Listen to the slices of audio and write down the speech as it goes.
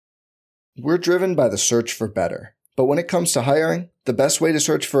We're driven by the search for better. But when it comes to hiring, the best way to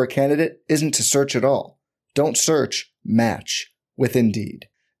search for a candidate isn't to search at all. Don't search, match with Indeed.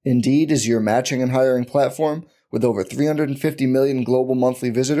 Indeed is your matching and hiring platform with over 350 million global monthly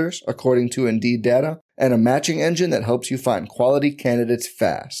visitors, according to Indeed data, and a matching engine that helps you find quality candidates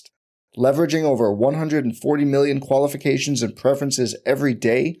fast. Leveraging over 140 million qualifications and preferences every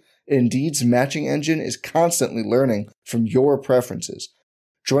day, Indeed's matching engine is constantly learning from your preferences.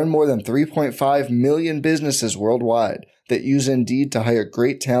 Join more than 3.5 million businesses worldwide that use Indeed to hire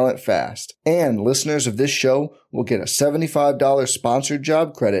great talent fast. And listeners of this show will get a $75 sponsored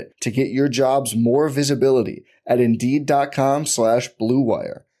job credit to get your jobs more visibility at Indeed.com/Blue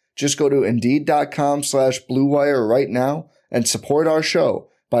Wire. Just go to Indeed.com/Blue Wire right now and support our show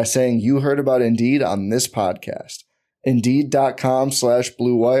by saying you heard about Indeed on this podcast.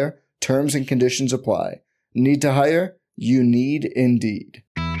 Indeed.com/Blue Wire. Terms and conditions apply. Need to hire? You need Indeed.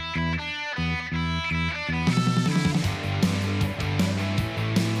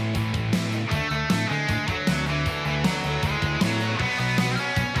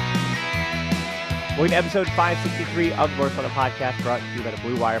 Welcome to episode 563 of the Barcelona Podcast, brought to you by the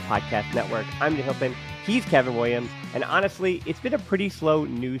Blue Wire Podcast Network. I'm Dan Hilton. He's Kevin Williams. And honestly, it's been a pretty slow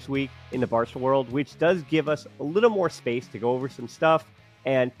news week in the Barca world, which does give us a little more space to go over some stuff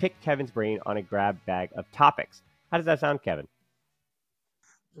and pick Kevin's brain on a grab bag of topics. How does that sound, Kevin?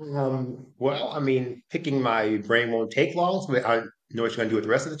 Well, I mean, picking my brain won't take long, so I know what you're going to do with the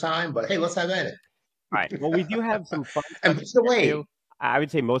rest of the time, but hey, let's have at it. All right. Well, we do have some fun And stuff by the to way, do. I would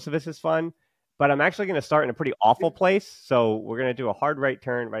say most of this is fun, but I'm actually going to start in a pretty awful place. So we're going to do a hard right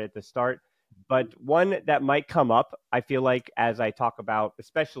turn right at the start. But one that might come up, I feel like, as I talk about,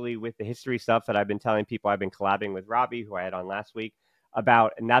 especially with the history stuff that I've been telling people, I've been collabing with Robbie, who I had on last week,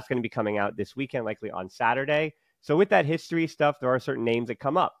 about, and that's going to be coming out this weekend, likely on Saturday. So with that history stuff, there are certain names that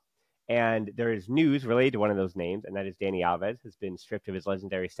come up. And there is news related to one of those names, and that is Dani Alves has been stripped of his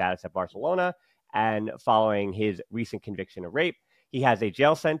legendary status at Barcelona. And following his recent conviction of rape, he has a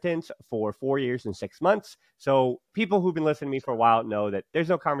jail sentence for 4 years and 6 months. So people who've been listening to me for a while know that there's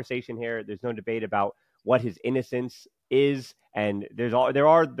no conversation here. There's no debate about what his innocence is. And there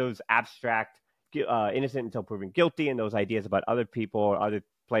are those abstract innocent until proven guilty and those ideas about other people or other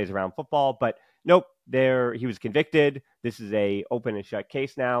players around football. But nope, he was convicted. This is a open and shut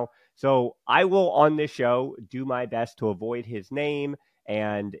case now. So I will, on this show, do my best to avoid his name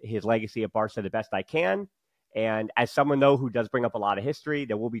and his legacy at Barca the best I can. And as someone, though, who does bring up a lot of history,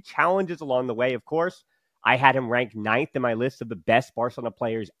 there will be challenges along the way, of course. I had him ranked 9th in my list of the best Barcelona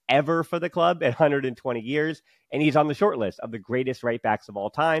players ever for the club at 120 years. And he's on the short list of the greatest right backs of all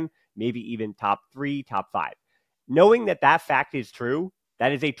time, maybe even top 3, top 5. Knowing that that fact is true,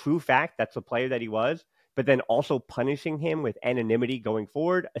 that is a true fact, that's the player that he was, but then also punishing him with anonymity going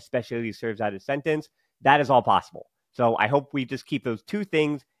forward, especially if he serves out his sentence, that is all possible. So I hope we just keep those two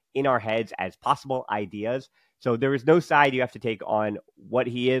things in our heads as possible ideas. So there is no side you have to take on what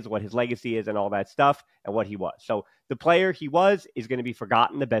he is, what his legacy is, and all that stuff, and what he was. So the player he was is going to be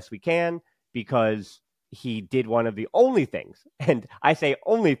forgotten the best we can because he did one of the only things, and I say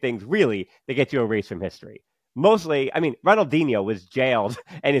only things really, that get you erased from history. Mostly, I mean, Ronaldinho was jailed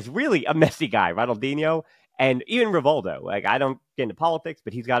and is really a messy guy, Ronaldinho, and even Rivaldo. Like, I don't get into politics,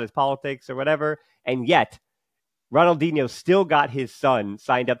 but he's got his politics or whatever, and yet Ronaldinho still got his son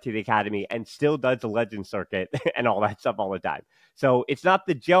signed up to the academy and still does the legend circuit and all that stuff all the time. So it's not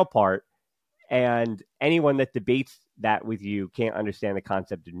the jail part. And anyone that debates that with you can't understand the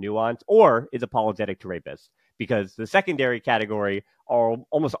concept of nuance or is apologetic to rapists, because the secondary category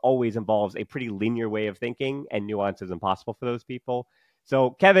almost always involves a pretty linear way of thinking, and nuance is impossible for those people.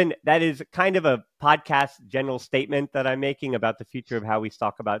 So, Kevin, that is kind of a podcast general statement that I'm making about the future of how we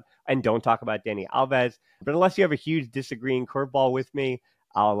talk about and don't talk about Dani Alves. But unless you have a huge disagreeing curveball with me,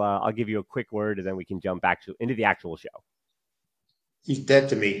 I'll give you a quick word, and then we can jump back into the actual show. He's dead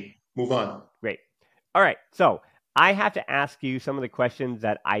to me. Move on. Great. All right. So I have to ask you some of the questions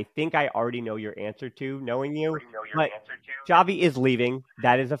that I think I already know your answer to, knowing you. But Xavi is leaving.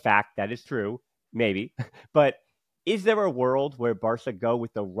 That is a fact. That is true. Maybe. But is there a world where Barca go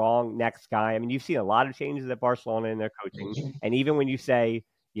with the wrong next guy? I mean, you've seen a lot of changes at Barcelona in their coaching. And even when you say,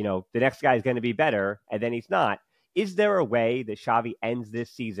 the next guy is going to be better, and then he's not, is there a way that Xavi ends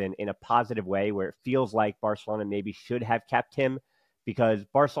this season in a positive way where it feels like Barcelona maybe should have kept him? Because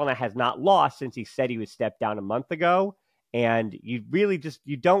Barcelona has not lost since he said he would step down a month ago. And you really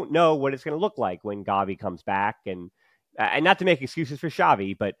you don't know what it's going to look like when Gavi comes back. And not to make excuses for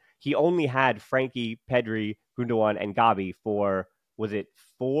Xavi, but he only had Frankie, Pedri, Gundogan, and Gavi for, was it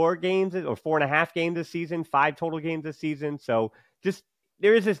 4 games or 4.5 games this season, 5 total games this season? So just,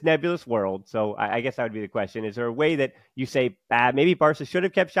 there is this nebulous world. So I guess that would be the question. Is there a way that you say, maybe Barca should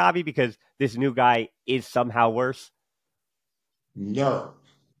have kept Xavi because this new guy is somehow worse? No.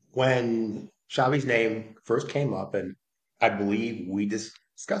 When Xavi's name first came up, and I believe we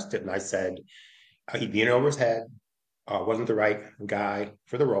discussed it, and I said he'd be in over his head, wasn't the right guy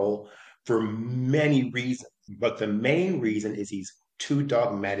for the role for many reasons. But the main reason is he's too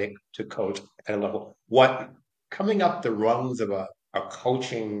dogmatic to coach at a level. What coming up the rungs of a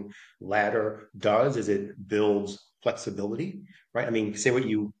coaching ladder does is it builds flexibility, right? I mean, say what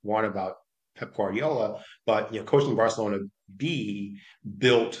you want about Pep Guardiola, but coaching Barcelona B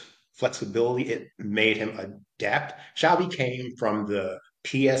built flexibility. It made him adapt. Xavi came from the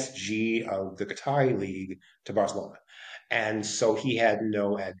PSG of the Qatari League to Barcelona. And so he had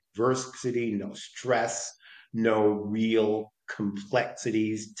no adversity, no stress, no real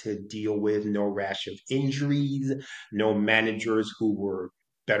complexities to deal with, no rash of injuries, no managers who were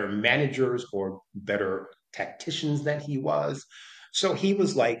better managers or better tacticians than he was. So he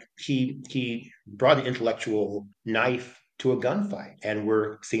was like he brought the intellectual knife to a gunfight, and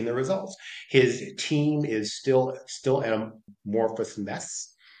we're seeing the results. His team is still an amorphous mess.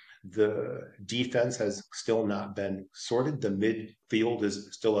 The defense has still not been sorted. The midfield is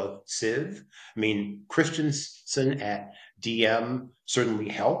still a sieve. I mean, Christensen at DM certainly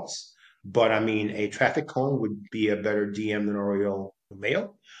helps, but I mean, a traffic cone would be a better DM than Oriol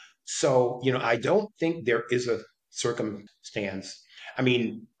Romeo. So, I don't think there is a circumstance. I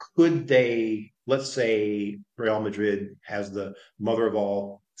mean, could they, let's say Real Madrid has the mother of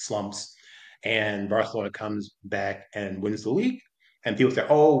all slumps and Barcelona comes back and wins the league? And people say,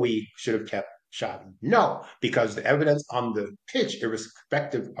 oh, we should have kept Xavi. No, because the evidence on the pitch,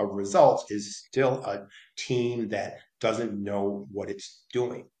 irrespective of results, is still a team that doesn't know what it's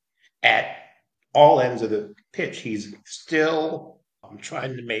doing. At all ends of the pitch, he's still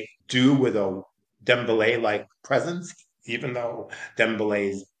trying to make do with a Dembele-like presence, even though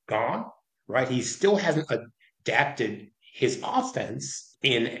Dembele's gone, right? He still hasn't adapted his offense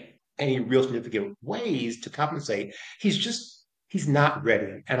in any real significant ways to compensate. He's not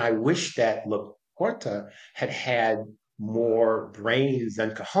ready. And I wish that Laporta had more brains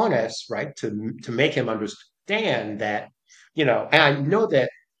than cojones, right, to make him understand that, and I know that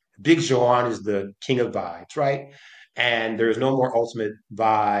Big Joan is the king of vibes, right? And there's no more ultimate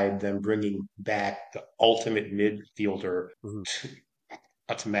vibe than bringing back the ultimate midfielder Mhm.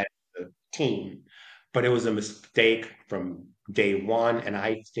 to manage the team. But it was a mistake from day one. And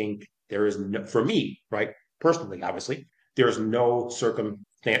I think there is no, for me, right, personally, obviously, there's no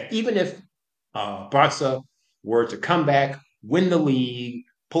circumstance, even if Barca were to come back, win the league,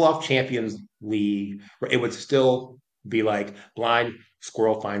 pull off Champions League, it would still be like blind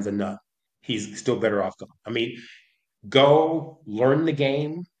squirrel finds a nut. He's still better off going. I mean, go learn the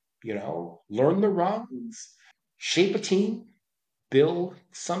game, learn the rungs, shape a team, build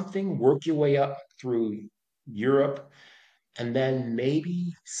something, work your way up through Europe, and then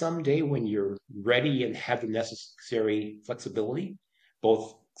maybe someday when you're ready and have the necessary flexibility,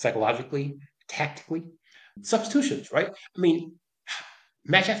 both psychologically, tactically, substitutions, right? I mean,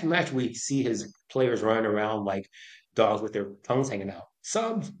 match after match, we see his players running around like dogs with their tongues hanging out.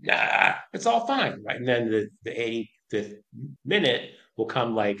 Subs, nah, it's all fine, right? And then the 85th minute will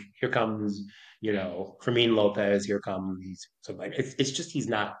come like, here comes, Fermin Lopez, here comes somebody. It's just he's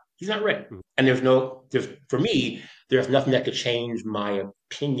not ready. Mhm. And there's for me, there's nothing that could change my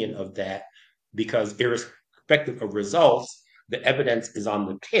opinion of that because irrespective of results, the evidence is on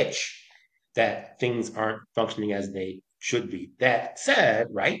the pitch that things aren't functioning as they should be. That said,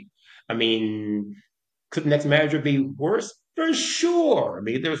 right? I mean, could the next manager be worse? For sure. I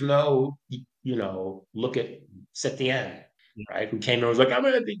mean, there's no, look at Setien, right? Who came and was like, I'm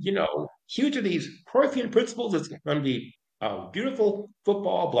going to be, huge of these Cruyffian principles. It's going to be beautiful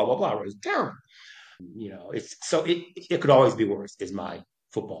football, blah, blah, blah. It was terrible. It's so it could always be worse, is my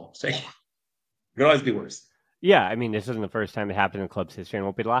football saying. It could always be worse. Yeah, I mean, this isn't the first time it happened in the club's history, and it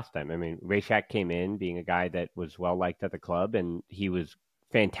won't be the last time. I mean, Rayshak came in being a guy that was well liked at the club, and he was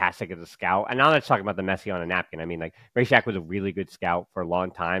fantastic as a scout. And I'm not talking about the Messi on a napkin. I mean, like Rayshak was a really good scout for a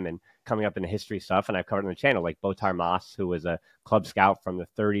long time, and coming up in the history stuff. And I've covered on the channel like Botar Mas, who was a club scout from the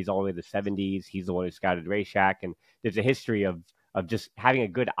 30s all the way to the 70s. He's the one who scouted Rayshak, and there's a history of just having a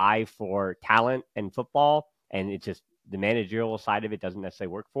good eye for talent and football, and it's just the managerial side of it doesn't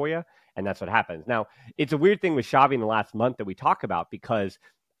necessarily work for you. And that's what happens. Now, it's a weird thing with Xavi in the last month that we talk about because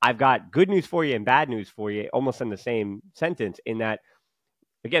I've got good news for you and bad news for you almost in the same sentence in that,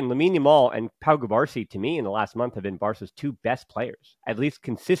 again, Lamine Yamal and Pau Gasol to me in the last month have been Barca's two best players, at least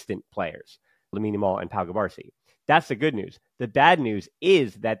consistent players, Lamine Yamal and Pau Gasol. That's the good news. The bad news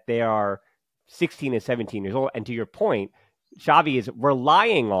is that they are 16 and 17 years old. And to your point, Xavi is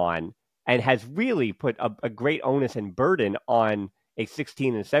relying on and has really put a great onus and burden on a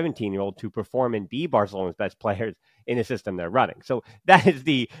 16 and 17-year-old to perform and be Barcelona's best players in the system they're running. So that is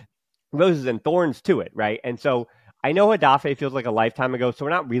the roses and thorns to it, right? And so I know Hadafe feels like a lifetime ago, so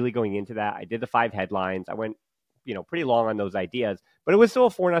we're not really going into that. I did the 5 headlines. I went, pretty long on those ideas, but it was still a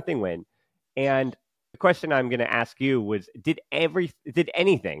 4-0 win. And the question I'm going to ask you was, did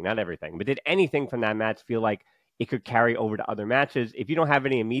anything, not everything, but did anything from that match feel like it could carry over to other matches? If you don't have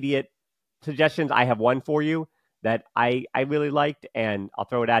any immediate suggestions, I have one for you that I really liked, and I'll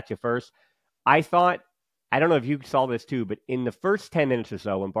throw it at you first. I thought, I don't know if you saw this too, but in the first 10 minutes or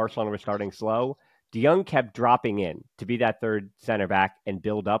so, when Barcelona was starting slow, De Jong kept dropping in to be that third center back and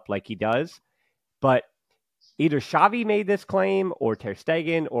build up like he does. But either Xavi made this claim or Ter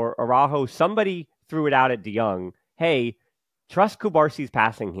Stegen or Araujo, somebody threw it out at De Jong. Hey, trust Kubarsi's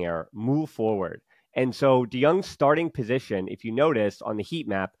passing here, move forward. And so De Jong's starting position, if you notice on the heat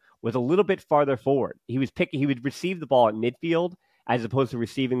map, was a little bit farther forward. He would receive the ball at midfield as opposed to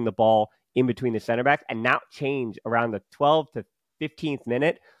receiving the ball in between the center backs, and that changed around the 12th to 15th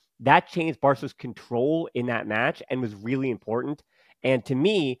minute. That changed Barca's control in that match and was really important. And to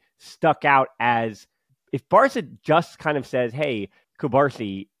me, stuck out as if Barca just kind of says, hey,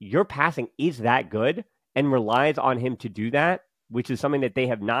 Kubarsi, your passing is that good, and relies on him to do that, which is something that they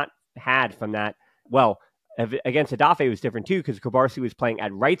have not had from that. Well, against Hadafe, it was different too, because Kubarsi was playing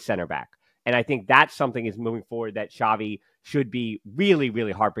at right center back. And I think that's something is moving forward that Xavi should be really,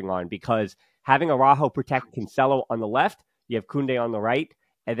 really harping on, because having Araujo protect Cancelo on the left, you have Koundé on the right,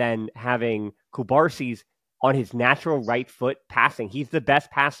 and then having Kubarsi's on his natural right foot passing. He's the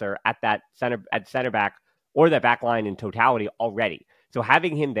best passer at that center back or that back line in totality already. So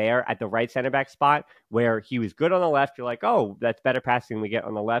having him there at the right center back spot where he was good on the left, you're like, oh, that's better passing than we get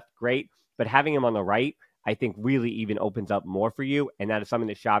on the left. Great. But having him on the right, I think really even opens up more for you. And that is something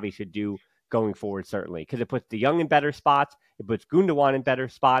that Xavi should do going forward, certainly, because it puts De Jong in better spots. It puts Gundogan in better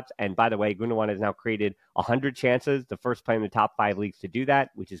spots. And by the way, Gundogan has now created 100 chances, the first player in the top 5 leagues to do that,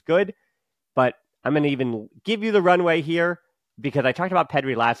 which is good. But I'm going to even give you the runway here because I talked about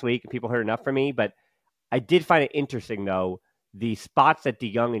Pedri last week and people heard enough from me. But I did find it interesting, though, the spots that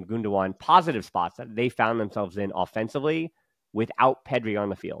De Jong and Gundogan, positive spots that they found themselves in offensively without Pedri on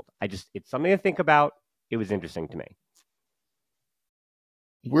the field. It's something to think about. It was interesting to me.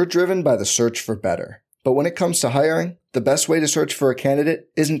 We're driven by the search for better. But when it comes to hiring, the best way to search for a candidate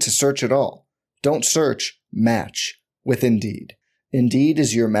isn't to search at all. Don't search, match with Indeed. Indeed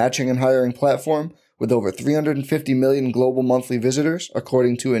is your matching and hiring platform with over 350 million global monthly visitors,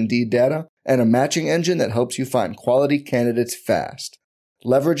 according to Indeed data, and a matching engine that helps you find quality candidates fast.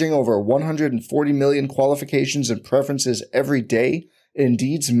 Leveraging over 140 million qualifications and preferences every day,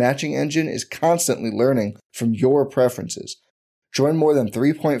 Indeed's matching engine is constantly learning from your preferences. Join more than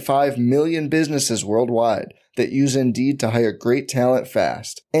 3.5 million businesses worldwide that use Indeed to hire great talent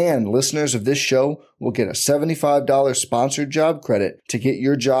fast. And listeners of this show will get a $75 sponsored job credit to get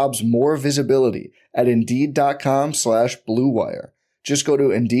your jobs more visibility at Indeed.com/Blue Wire. Just go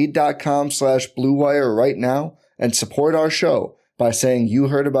to Indeed.com/Blue Wire right now and support our show by saying you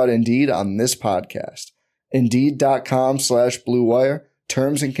heard about Indeed on this podcast. Indeed.com/Blue Wire.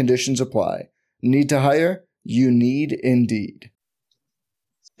 Terms and conditions apply. Need to hire? You need Indeed.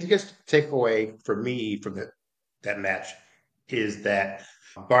 The biggest takeaway for me from that match is that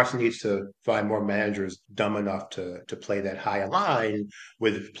Barca needs to find more managers dumb enough to play that high line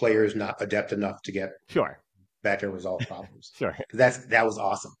with players not adept enough to get back and resolve problems. Sure. That was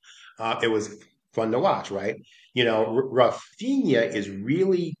awesome. It was fun to watch, right? Rafinha is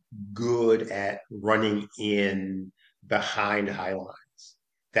really good at running in behind high lines.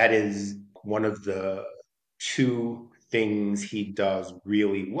 That is one of the 2 things he does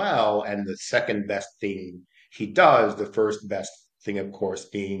really well, and the second best thing he does, the first best thing, of course,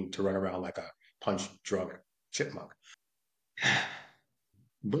 being to run around like a punch-drunk chipmunk.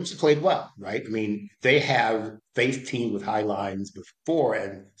 Bruce played well, right? I mean, they have faced teams with high lines before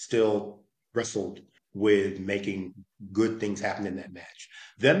and still wrestled with making good things happen in that match.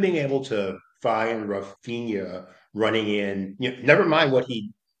 Them being able to find Rafinha running in, never mind what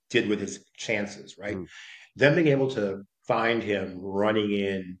he did with his chances, right? Them being able to find him running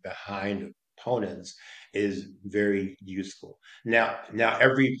in behind opponents is very useful. Now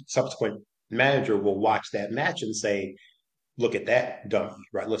every subsequent manager will watch that match and say, look at that dummy,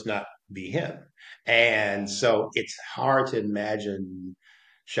 right? Let's not be him. And so it's hard to imagine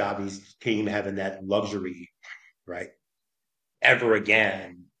Xavi's team having that luxury, right, ever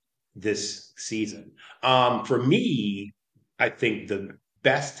again this season. For me, I think the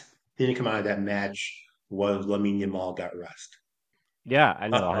best thing to come out of that match was Lamine Yamal got rest. Yeah, I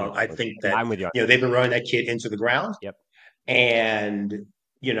know, 100%. I think that I'm with you. they've been running that kid into the ground, Yep. and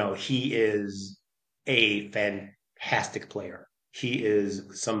he is a fantastic player. He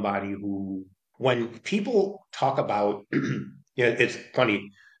is somebody who, when people talk about, it's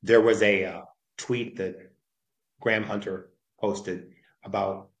funny. There was a tweet that Graham Hunter posted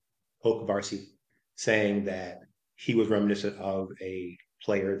about Hope Varsity, saying that he was reminiscent of a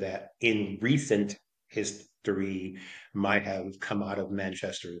player that in recent history might have come out of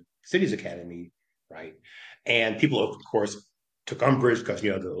Manchester City's academy, right? And people, of course, took umbrage because,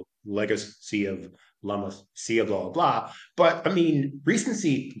 the legacy of Lama Sia, blah, blah, blah. But I mean,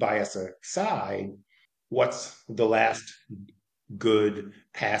 recency bias aside, what's the last good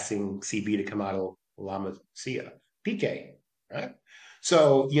passing CB to come out of Lama Sia? PK, right?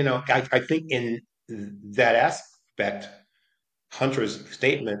 So, I think in that aspect, Hunter's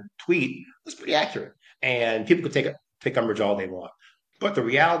tweet was pretty accurate. And people could take umbrage all they want. But the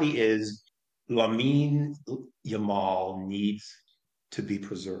reality is, Lamine Yamal needs to be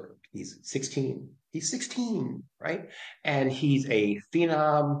preserved. He's 16. He's 16, right? And he's a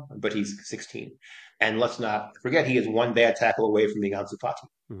phenom, but he's 16. And let's not forget, he is one bad tackle away from being Ansu Fati.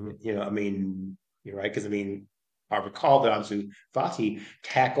 Mm-hmm. You're right. Because, I recall that Ansu Fati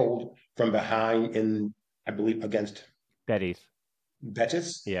tackled from behind I believe, against Betty's.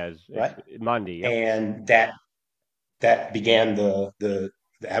 Betis, Yeah, right? Monday. Yep. And that began the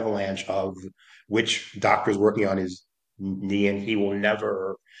avalanche of which doctor's working on his knee, and he will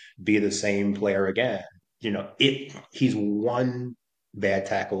never be the same player again. He's one bad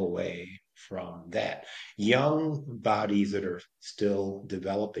tackle away from that. Young bodies that are still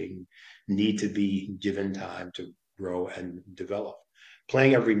developing need to be given time to grow and develop.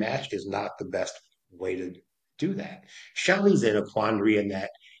 Playing every match is not the best way to do that. Shelly's in a quandary in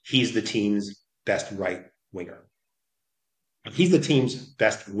that he's the team's best right winger. He's the team's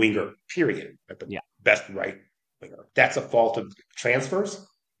best winger, period. The Yeah. best right winger. That's a fault of transfers.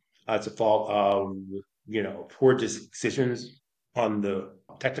 It's a fault of poor decisions on the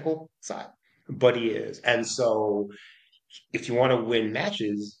technical side. But he is, and so if you want to win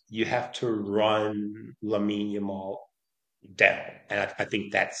matches, you have to run Lamine Yamal down, and I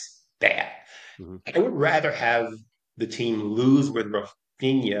think that's bad. Mm-hmm. I would rather have the team lose with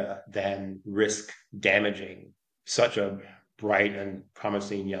Rafinha than risk damaging such a bright and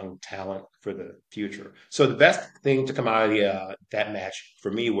promising young talent for the future. So the best thing to come out of that match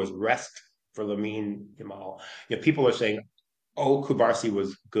for me was rest for Lamine Yamal. People are saying, "Oh, Kubarsi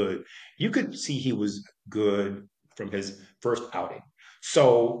was good." You could see he was good from his first outing.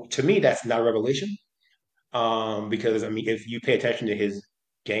 So to me, that's not a revelation. Because if you pay attention to his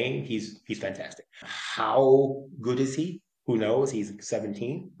game, he's fantastic. How good is he? Who knows? He's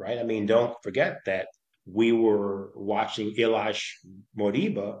 17, right? Don't forget that we were watching Ilash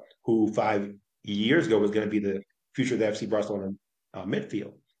Moriba, who 5 years ago was going to be the future of the FC Barcelona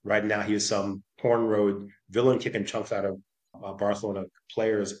midfield. Right now, he's some horn road villain kicking chunks out of Barcelona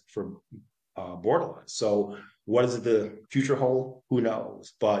players for borderlands. So, what does the future hold? Who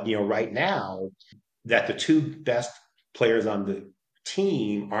knows? But right now, that the two best players on the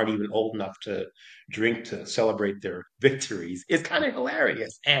team aren't even old enough to drink to celebrate their victories is kind of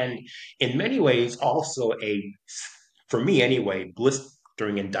hilarious. And in many ways, also for me anyway,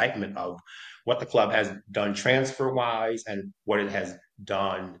 blistering indictment of what the club has done transfer wise and what it has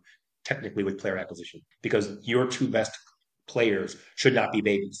done technically with player acquisition. Because your two best players should not be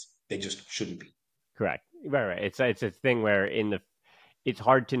babies. They just shouldn't be. Correct. Right. It's a thing where it's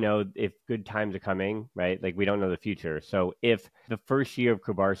hard to know if good times are coming, right? Like we don't know the future. So if the first year of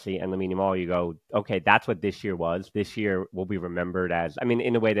Kubarsi and Lamine Yamal, you go, okay, that's what this year was. This year will be remembered as,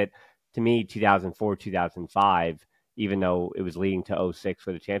 in a way that to me, 2004, 2005, even though it was leading to 06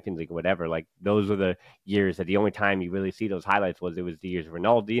 for the Champions League or whatever, like those were the years that the only time you really see those highlights was it was the years of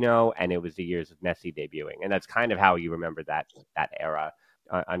Ronaldinho and it was the years of Messi debuting. And that's kind of how you remember that era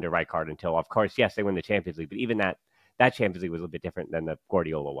under Rijkaard until, of course, yes, they win the Champions League, but even that Champions League was a little bit different than the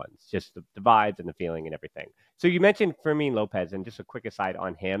Guardiola ones, just the vibes and the feeling and everything. So you mentioned Fermin Lopez, and just a quick aside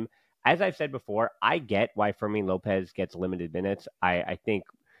on him. As I've said before, I get why Fermin Lopez gets limited minutes. I think,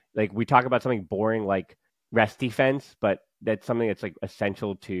 like, we talk about something boring like rest defense, but that's something that's like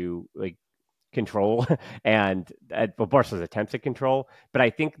essential to like control and Barca's attempts at control. But I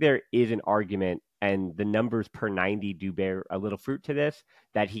think there is an argument, and the numbers per 90 do bear a little fruit to this,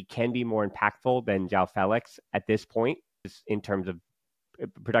 that he can be more impactful than João Felix at this point in terms of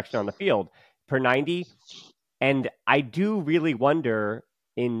production on the field per 90. And I do really wonder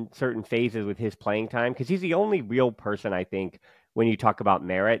in certain phases with his playing time, because he's the only real person, I think, when you talk about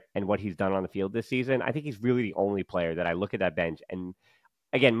merit and what he's done on the field this season. I think he's really the only player that I look at that bench. And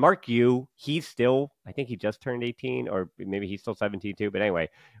again, Mark Yu, he's still, I think he just turned 18, or maybe he's still 17 too. But anyway,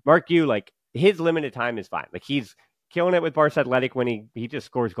 Mark Yu, like, his limited time is fine. Like, he's killing it with Barca Athletic when he just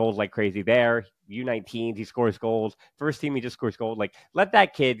scores goals like crazy there. U19s, he scores goals. First team, he just scores goals. Like, let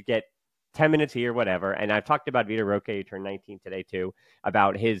that kid get 10 minutes here, whatever. And I've talked about Vitor Roque, who turned 19 today too,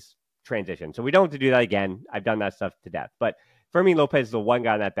 about his transition. So we don't have to do that again. I've done that stuff to death. But Fermin Lopez is the one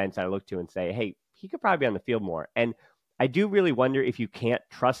guy on that bench that I look to and say, hey, he could probably be on the field more. And I do really wonder if you can't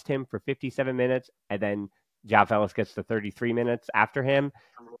trust him for 57 minutes and then João Felix gets to 33 minutes after him.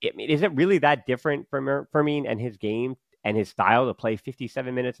 Is it really that different from Fermin and his game and his style to play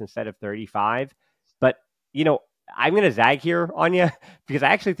 57 minutes instead of 35? But, I'm going to zag here on you because I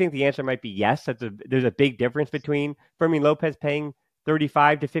actually think the answer might be yes. There's a big difference between Fermin Lopez paying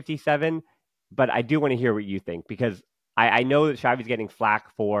 35 to 57. But I do want to hear what you think, because I know that Xavi's getting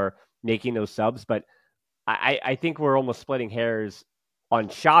flack for making those subs, but I think we're almost splitting hairs on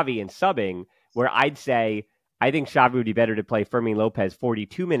Xavi and subbing, where I'd say I think Xavi would be better to play Fermin Lopez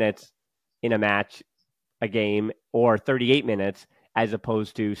 42 minutes in a game, or 38 minutes, as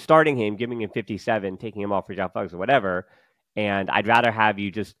opposed to starting him, giving him 57, taking him off for João Felix or whatever. And I'd rather have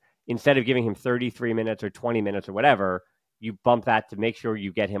you just, instead of giving him 33 minutes or 20 minutes or whatever, you bump that to make sure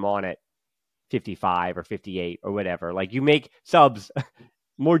you get him on at 55 or 58 or whatever. Like, you make subs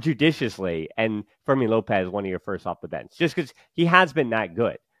more judiciously, and Fermin Lopez one of your first off the bench, just because he has been that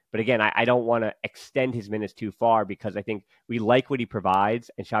good. But again, I don't want to extend his minutes too far, because I think we like what he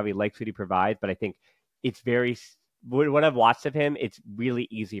provides and Xavi likes what he provides, but I think it's what I've watched of him, it's really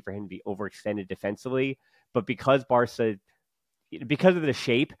easy for him to be overextended defensively. But because Barca, because of the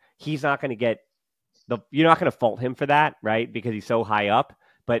shape, he's not going to get you're not going to fault him for that, right? Because he's so high up,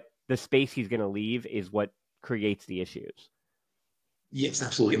 but the space he's going to leave is what creates the issues. Yes,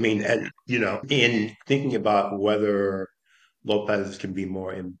 absolutely. I mean, and in thinking about whether Lopez can be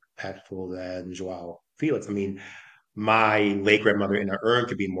more impactful than Joao Felix, I mean, my late grandmother in her urn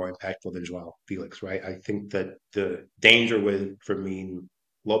could be more impactful than Joao Felix, right? I think that the danger with Fermin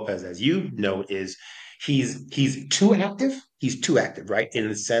Lopez, as you know, is he's too active. He's too active, right? In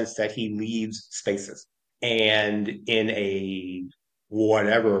the sense that he leaves spaces. And in a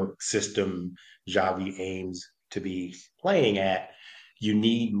whatever system Javi aims to be playing at, you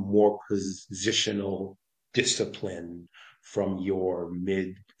need more positional discipline from your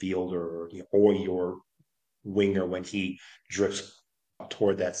midfielder or your winger when he drifts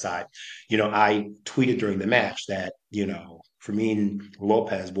toward that side. I tweeted during the match that, Fermin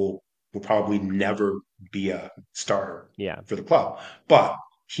Lopez will probably never be a starter for the club, but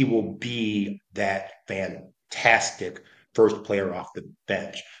he will be that fantastic first player off the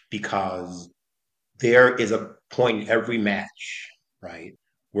bench, because there is a point in every match, right,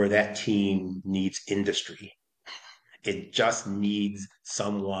 where that team needs industry. It just needs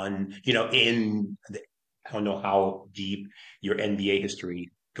someone, I don't know how deep your NBA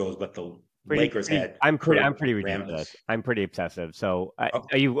history goes, but the Lakers had I'm Kurt pretty Rambis. ridiculous. I'm pretty obsessive. So, Oh,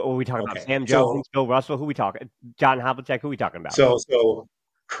 are we talking about okay. Sam So Jones, Bill Russell? Who we talking? John Havlicek? Who we talking about? So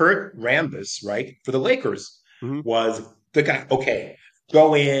Kurt Rambis, right, for the Lakers Mm-hmm. was the guy. Okay,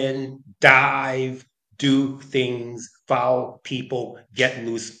 go in, dive, do things, foul people, get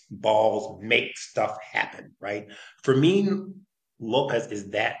loose balls, make stuff happen, right? For me, Lopez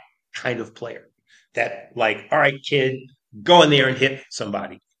is that kind of player. That, like, all right, kid, go in there and hit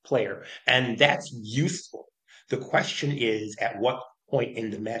somebody, player, and that's useful. The question is, at what point in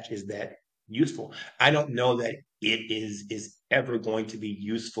the match is that useful? I don't know that it is ever going to be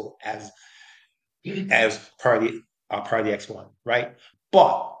useful as part of the X1, right?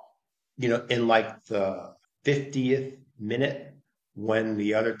 But in like the 50th minute, when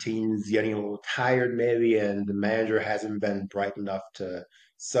the other team's getting a little tired, maybe, and the manager hasn't been bright enough to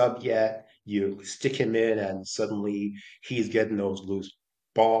sub yet, you stick him in, and suddenly he's getting those loose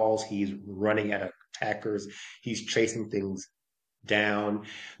balls. He's running at attackers. He's chasing things down.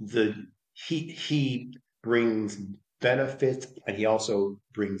 The he brings benefits, and he also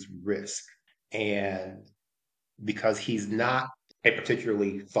brings risk. And because he's not a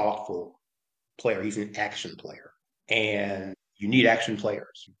particularly thoughtful player, he's an action player. And you need action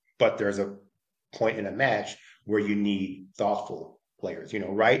players. But there's a point in a match where you need thoughtful players.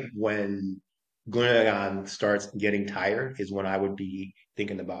 Right when Gundogan starts getting tired is when I would be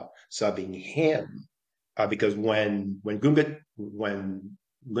thinking about subbing him, because when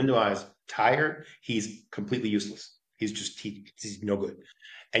Gundogan is tired, he's completely useless. He's no good,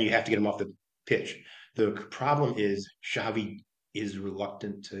 and you have to get him off the pitch. The problem is Xavi is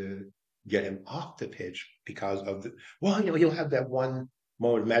reluctant to get him off the pitch because of he'll have that one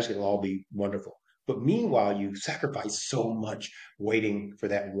moment of magic, it'll all be wonderful. But meanwhile, you sacrifice so much waiting for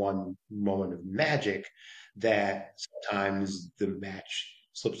that one moment of magic that sometimes the match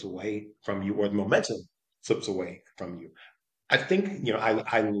slips away from you or the momentum slips away from you. I think,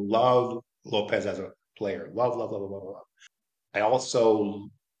 I love Lopez as a player. Love, love, love, love, love. I also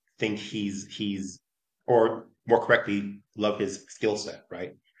think or more correctly, love his skill set,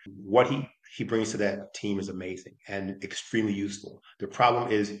 right? What he brings to that team is amazing and extremely useful. The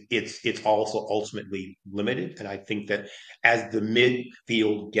problem is it's also ultimately limited, and I think that as the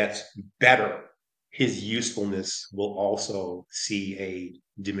midfield gets better, his usefulness will also see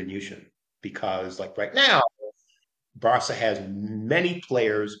a diminution because, like right now, Barca has many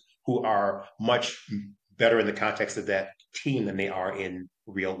players who are much better in the context of that team than they are in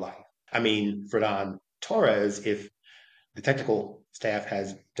real life. I mean, Ferran Torres, if the technical staff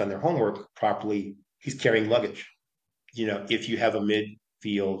has done their homework properly, he's carrying luggage. If you have a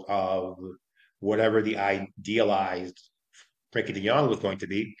midfield of whatever the idealized Frankie de Jong was going to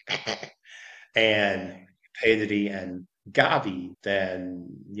be, and Pedri and Gavi, then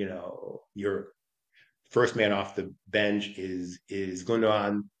your first man off the bench is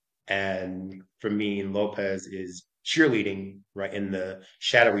Gundogan, and Fermin Lopez is cheerleading right in the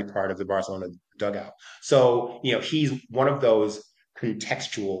shadowy part of the Barcelona dugout. So he's one of those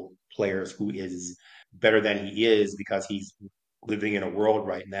contextual players who is better than he is because he's living in a world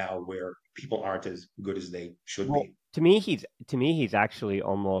right now where people aren't as good as they should Well, be. to me, he's actually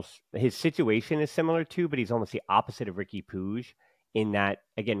almost his situation is similar to, but he's almost the opposite of Ricky Puig in that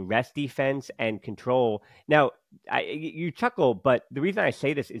again, rest defense and control. Now, you chuckle, but the reason I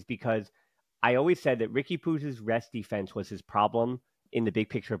say this is because I always said that Ricky Puig's rest defense was his problem in the big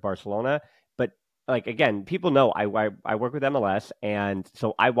picture of Barcelona. But like again, people know I work with MLS, and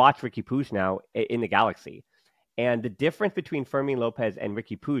so I watch Ricky Puig now in the Galaxy. And the difference between Fermin Lopez and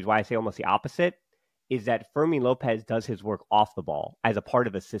Ricky Puig, why I say almost the opposite, is that Fermin Lopez does his work off the ball as a part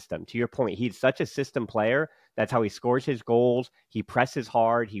of a system. To your point, he's such a system player. That's how he scores his goals. He presses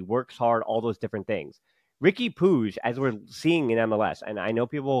hard. He works hard, all those different things. Ricky Puig, as we're seeing in MLS, and I know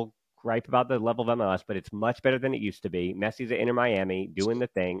people gripe about the level of MLS, but it's much better than it used to be. Messi's at Inter Miami doing the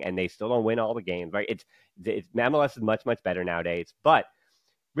thing, and they still don't win all the games, right? It's MLS is much, much better nowadays. But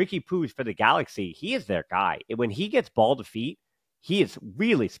Ricky Puig for the Galaxy, he is their guy. When he gets ball to feet, he is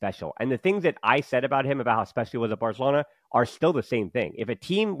really special. And the things that I said about him, about how special he was at Barcelona, are still the same thing. If a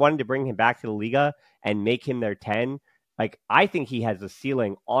team wanted to bring him back to the Liga and make him their 10, like I think he has the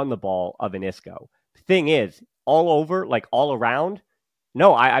ceiling on the ball of an Isco. The thing is, all over, like all around,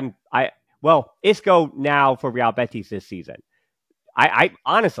 no, well, Isco now for Real Betis this season. I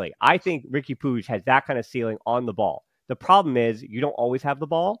honestly, I think Ricky Puig has that kind of ceiling on the ball. The problem is you don't always have the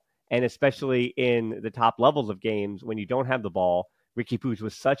ball, and especially in the top levels of games when you don't have the ball, Ricky Puig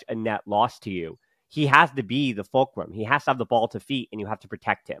was such a net loss to you. He has to be the fulcrum. He has to have the ball to feet, and you have to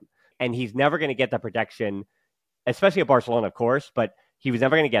protect him. And he's never going to get that protection, especially at Barcelona, of course, but he was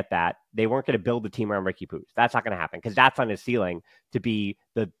never going to get that. They weren't going to build the team around Ricky Puig. That's not going to happen because that's on his ceiling to be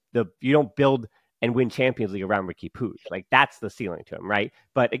the you don't build and win Champions League around Ricky Puig. Like that's the ceiling to him, right?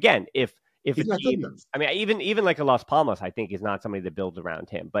 But again, if a He's not good team, enough. I mean, even like a Las Palmas, I think is not somebody that builds around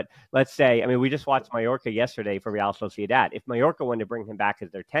him. But let's say, I mean, we just watched Mallorca yesterday for Real Sociedad. If Mallorca wanted to bring him back as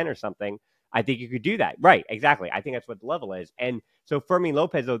their 10 or something, I think you could do that. Right, exactly. I think that's what the level is. And so Fermin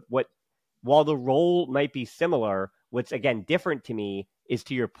Lopez, while the role might be similar, what's again different to me is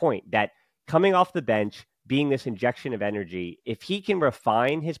to your point that coming off the bench, being this injection of energy, if he can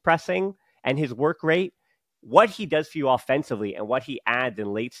refine his pressing and his work rate, what he does for you offensively and what he adds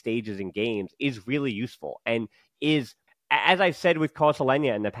in late stages in games is really useful and is, as I've said with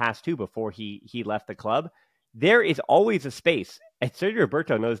Causalenia in the past too, before he left the club, there is always a space, and Sergio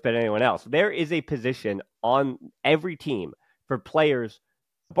Roberto knows better than anyone else, there is a position on every team for players.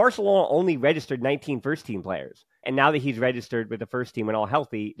 Barcelona only registered 19 first-team players, and now that he's registered with the first team and all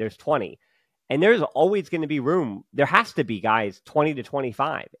healthy, there's 20. And there's always going to be room. There has to be guys 20 to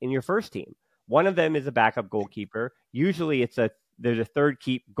 25 in your first team. One of them is a backup goalkeeper. Usually there's a third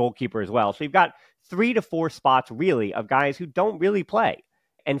goalkeeper as well. So you've got 3 to 4 spots really of guys who don't really play.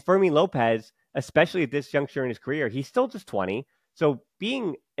 And Fermin Lopez, especially at this juncture in his career, he's still just 20. So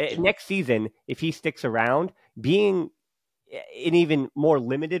being next season, if he sticks around, being an even more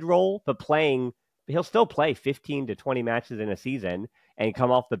limited role, but he'll still play 15 to 20 matches in a season and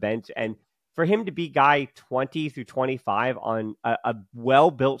come off the bench. And for him to be guy 20 through 25 on a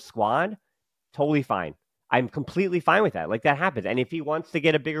well-built squad, totally fine. I'm completely fine with that. Like that happens. And if he wants to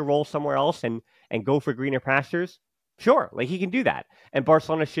get a bigger role somewhere else and go for greener pastures, Sure, like he can do that. And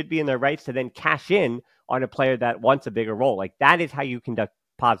Barcelona should be in their rights to then cash in on a player that wants a bigger role. Like that is how you conduct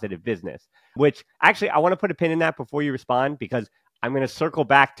positive business, which actually I want to put a pin in that before you respond, because I'm going to circle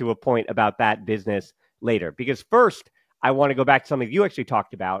back to a point about that business later. Because first, I want to go back to something you actually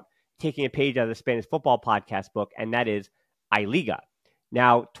talked about, taking a page out of the Spanish football podcast book, and that is Liga.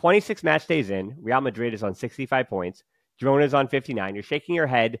 Now, 26 match days in, Real Madrid is on 65 points. Girona is on 59. You're shaking your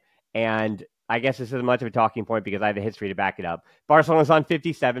head, and I guess this isn't much of a talking point because I have a history to back it up. Barcelona's on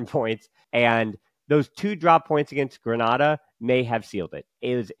 57 points, and those 2 drop points against Granada may have sealed it.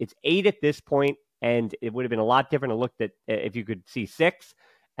 It's 8 at this point, and it would have been a lot different to look at if you could see 6.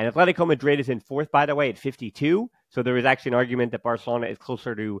 And Atletico Madrid is in 4th, by the way, at 52. So there is actually an argument that Barcelona is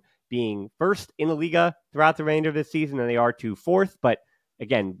closer to being first in the Liga throughout the remainder of this season than they are to 4th. But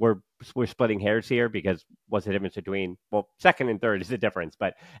again, we're splitting hairs here because what's the difference between, well, 2nd and 3rd is the difference.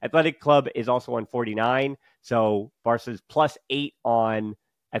 But Athletic Club is also on 49. So Barca's +8 on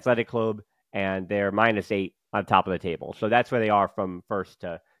Athletic Club, and they're -8 on top of the table. So that's where they are from 1st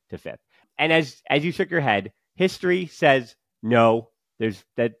to 5th. And as you shook your head, history says no. There's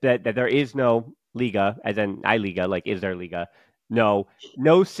that there is no Liga, as in Liga, like is there Liga? No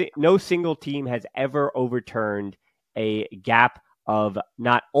single team has ever overturned a gap of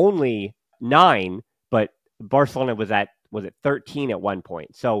not only 9, but Barcelona was at 13 at one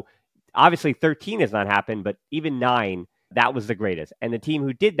point. So obviously 13 has not happened, but even 9, that was the greatest. And the team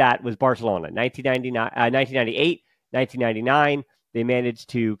who did that was Barcelona. 1998, 1999, they managed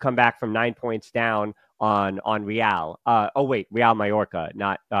to come back from 9 points down on Real. Real Mallorca,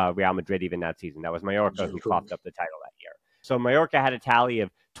 not Real Madrid even that season. That was Mallorca who coughed up the title that year. So Mallorca had a tally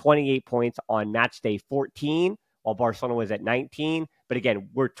of 28 points on match day 14, while Barcelona was at 19. But again,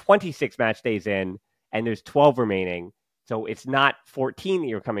 we're 26 match days in, and there's 12 remaining. So it's not 14 that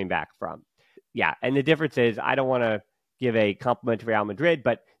you're coming back from. Yeah, and the difference is I don't want to give a compliment to Real Madrid,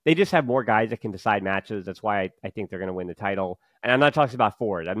 but they just have more guys that can decide matches. That's why I think they're going to win the title. And I'm not talking about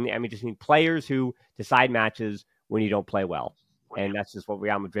forward. I mean, just mean players who decide matches when you don't play well. And that's just what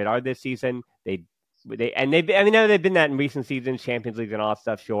Real Madrid are this season. They've been that in recent seasons, Champions League and all that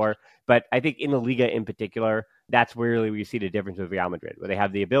stuff, sure. But I think in the Liga in particular, that's really where you see the difference with Real Madrid, where they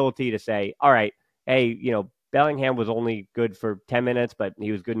have the ability to say, all right, hey, Bellingham was only good for 10 minutes, but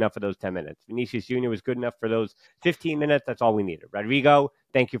he was good enough for those 10 minutes. Vinicius Jr. was good enough for those 15 minutes. That's all we needed. Rodrigo,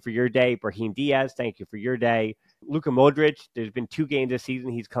 thank you for your day. Brahim Diaz, thank you for your day. Luka Modric, there's been 2 games this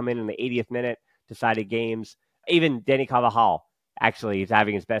season. He's come in the 80th minute, decided games. Even Dani Carvajal, actually, he's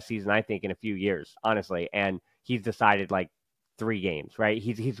having his best season, I think, in a few years, honestly. And he's decided like 3 games, right?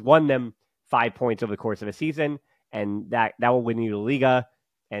 He's won them 5 points over the course of a season, and that will win you the Liga.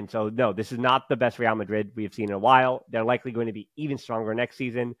 And so, no, this is not the best Real Madrid we've seen in a while. They're likely going to be even stronger next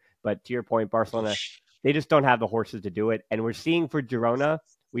season. But to your point, Barcelona, they just don't have the horses to do it. And we're seeing for Girona,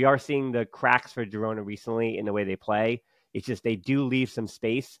 we are seeing the cracks for Girona recently in the way they play. It's just they do leave some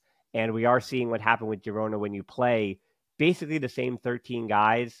space. And we are seeing what happened with Girona when you play basically the same 13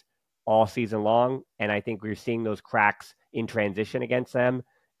 guys all season long. And I think we're seeing those cracks in transition against them.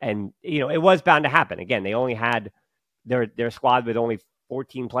 And, it was bound to happen. Again, they only had their squad with only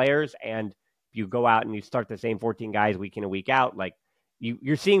 14 players, and you go out and you start the same 14 guys week in and week out, like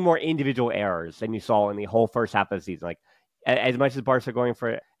you're seeing more individual errors than you saw in the whole first half of the season. Like as much as Barca are going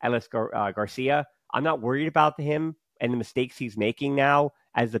for Alex Garcia, I'm not worried about him and the mistakes he's making now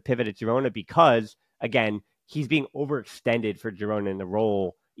as the pivot at Girona, because again, he's being overextended for Girona in the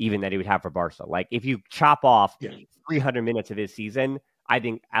role even that he would have for Barca. Like if you chop off 300 minutes of his season, I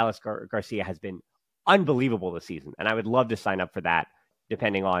think Alex Garcia has been unbelievable this season, and I would love to sign up for that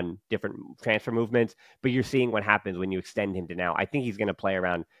depending on different transfer movements. But you're seeing what happens when you extend him to now. I think he's going to play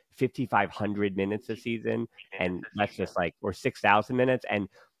around 5,500 minutes this season, and that's just or 6,000 minutes. And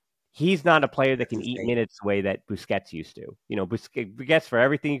he's not a player that can eat minutes the way that Busquets used to. Busquets, for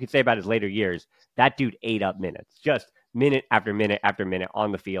everything you could say about his later years, that dude ate up minutes, just minute after minute after minute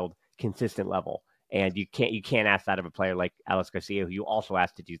on the field, consistent level. And you can't ask that of a player like Alex Garcia, who you also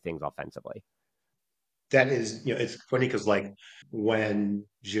ask to do things offensively. That is, it's funny because when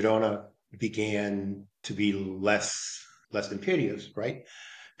Girona began to be less imperious, right?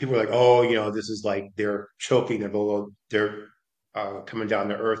 People are like, oh, this is like they're choking, they're coming down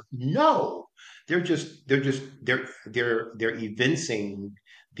to earth. No, they're evincing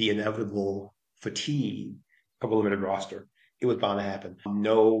the inevitable fatigue of a limited roster. It was bound to happen.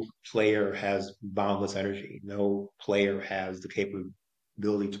 No player has boundless energy. No player has the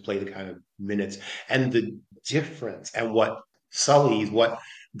capability to play the kind of minutes. And the difference and what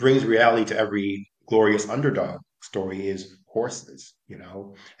brings reality to every glorious underdog story is horses.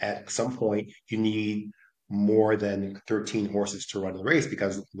 At some point you need more than 13 horses to run the race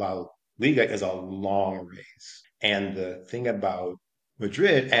because La Liga is a long race. And the thing about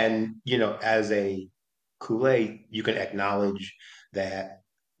Madrid, and as a Kool-Aid, you can acknowledge that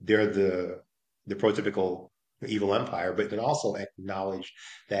they're the prototypical evil empire, but you can also acknowledge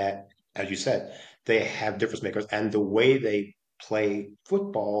that, as you said, they have difference makers, and the way they play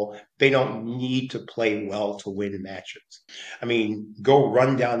football, they don't need to play well to win matches. I mean, go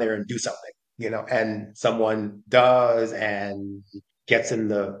run down there and do something, and someone does and gets in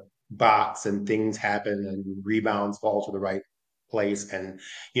the box and things happen and rebounds fall to the right place. And,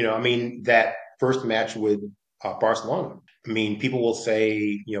 I mean, that first match with Barcelona, I mean, people will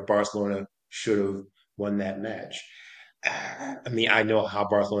say, Barcelona should have won that match. I mean, I know how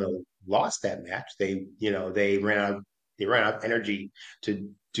Barcelona lost that match. They ran out of energy to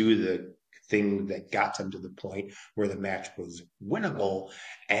do the thing that got them to the point where the match was winnable.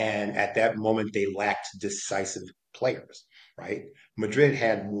 And at that moment, they lacked decisive players, right? Madrid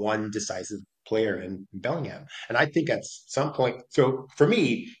had one decisive player in Bellingham. And I think at some point, so for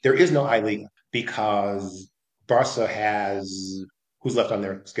me, there is no I Liga because Barca has who's left on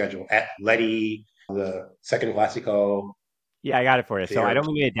their schedule? Atleti, the second Clasico. Yeah, I got it for you. They So I are don't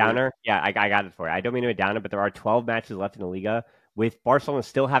mean to be a downer. Yeah, I got it for you. I don't mean to be a downer, but there are 12 matches left in the Liga, with Barcelona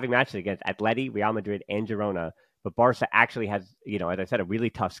still having matches against Atleti, Real Madrid, and Girona. But Barca actually has, as I said, a really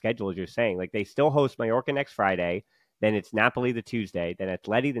tough schedule, as you're saying. Like, they still host Mallorca next Friday, then it's Napoli the Tuesday, then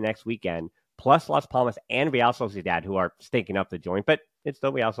Atleti the next weekend, plus Las Palmas and Real Sociedad, who are stinking up the joint, but it's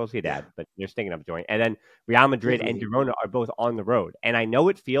still Real yeah. Sociedad, but they're stinking up the joint. And then Real Madrid and Girona are both on the road. And I know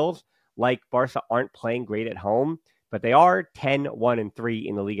it feels like Barca aren't playing great at home, but they are 10-1-3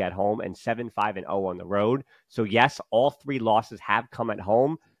 in the league at home and 7-5-0 on the road. So yes, all three losses have come at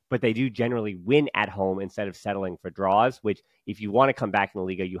home, but they do generally win at home instead of settling for draws, which if you want to come back in the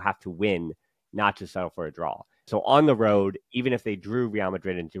Liga, you have to win, not just settle for a draw. So on the road, even if they drew Real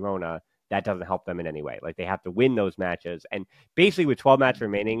Madrid and Girona, that doesn't help them in any way. Like, they have to win those matches. And basically with 12 matches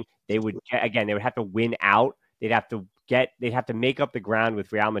remaining, they would have to win out. They'd have to make up the ground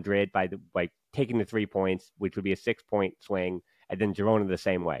with Real Madrid by taking the 3 points, which would be a 6-point swing, and then Girona the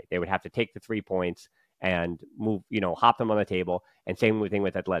same way. They would have to take the 3 points and move, hop them on the table. And same thing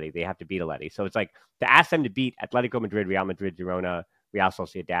with Atleti. They have to beat Atleti. So it's like, to ask them to beat Atletico Madrid, Real Madrid, Girona, Real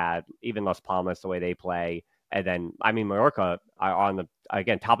Sociedad, even Las Palmas, the way they play. And then, I mean, Mallorca are on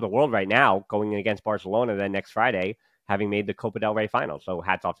top of the world right now, going against Barcelona then next Friday, having made the Copa del Rey final. So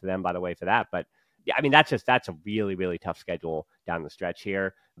hats off to them, by the way, for that. But yeah, I mean, that's a really, really tough schedule down the stretch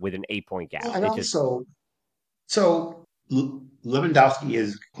here with an 8-point gap. Well, and It's just, also, so Lewandowski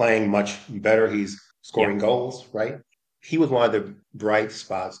is playing much better. He's yeah. scoring goals, right? He was one of the bright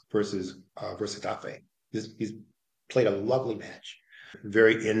spots versus Faye. He's played a lovely match,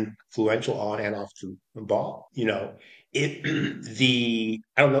 very influential on and off the ball. It the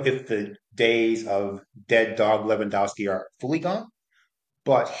I don't know if the days of dead dog Lewandowski are fully gone,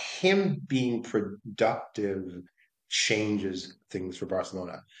 but him being productive changes things for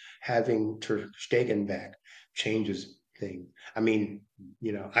Barcelona. Having Ter Stegen back changes things. I mean,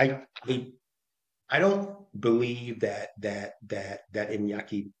 I don't believe that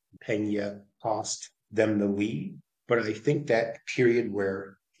Iñaki Peña cost them the lead, but I think that period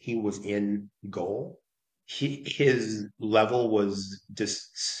where he was in goal, his level was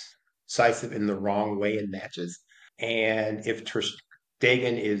decisive in the wrong way in matches. And if Ter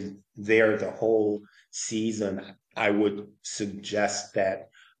Stegen is there the whole season, I would suggest that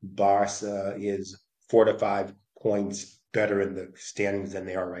Barca is 4 to 5 points better in the standings than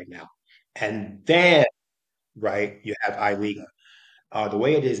they are right now. And then, right, you have I Liga. The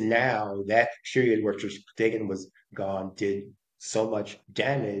way it is now, that period where Ter Stegen was gone did so much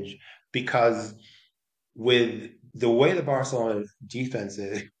damage because with the way the Barcelona defense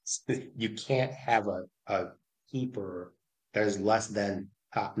is, you can't have a keeper that is less than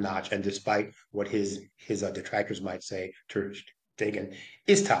top notch. And despite what his detractors might say, Ter Stegen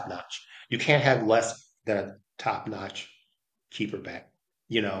is top notch. You can't have less than a top notch keeper back.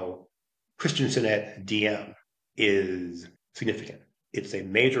 You know, Christensen at DM is significant. It's a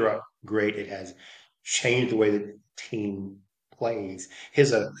major upgrade. It has changed the way the team plays.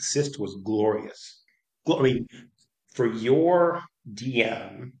 His assist was glorious. I mean, for your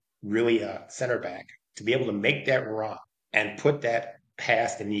DM, really a center back, to be able to make that run and put that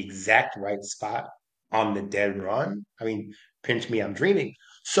pass in the exact right spot on the dead run, I mean, pinch me, I'm dreaming.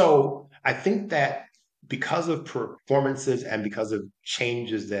 So I think that because of performances and because of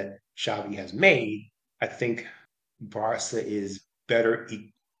changes that Xavi has made, I think Barca is better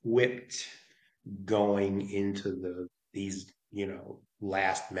equipped going into these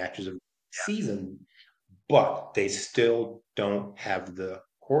last matches of the season. but they still don't have the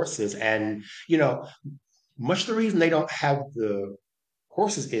horses. And, much of the reason they don't have the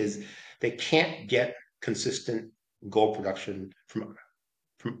horses is they can't get consistent goal production from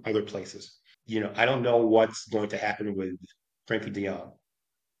other places. I don't know what's going to happen with Frankie de Jong,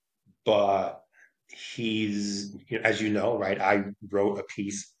 but he's, as you know, right? I wrote a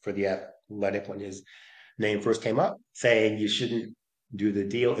piece for the Athletic when his name first came up, saying you shouldn't do the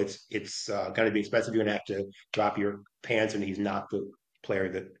deal. It's going to be expensive. You're going to have to drop your pants, and he's not the player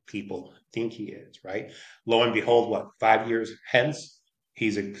that people think he is, right? Lo and behold, what 5 years hence,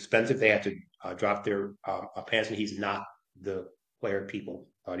 he's expensive. They have to drop their pants, and he's not the player people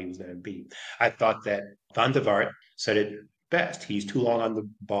thought he was going to be. I thought that Van der Vaart said it best. He's too long on the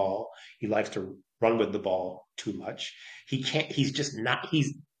ball. He likes to run with the ball too much. He can't. He's just not.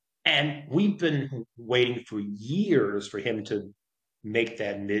 And we've been waiting for years for him to make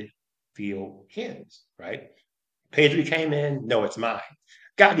that midfield his, right? Pedri came in, no, it's mine.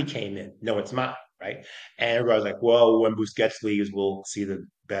 Gavi came in, no, it's mine, right? And everybody's like, well, when Busquets leaves, we'll see the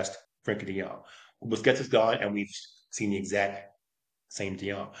best Frenkie de Jong. Busquets is gone, and we've seen the exact same de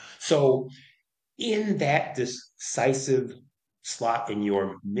Jong. So in that decisive slot in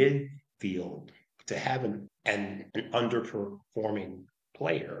your midfield, to have an underperforming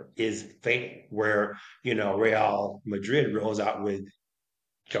player is fatal. Where Real Madrid rolls out with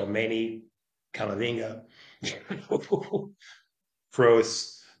Chouameni, Camavinga,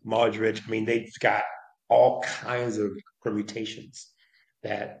 Kroos, Modric. I mean, they've got all kinds of permutations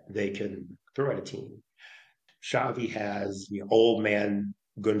that they can throw at a team. Xavi has old man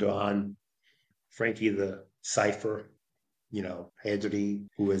Gundogan, Frankie the Cipher, Pedri,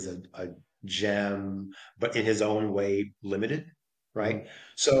 who is a gem, but in his own way limited, right?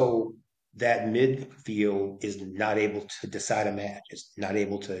 So that midfield is not able to decide a match. It's not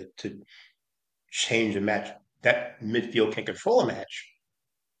able to change a match. That midfield can control a match,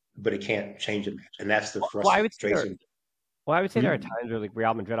 but it can't change a match, and that's the Well, I would say frustration. there are times where like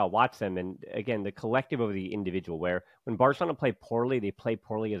Real Madrid, I'll watch them, and again, the collective over the individual. Where when Barcelona play poorly, they play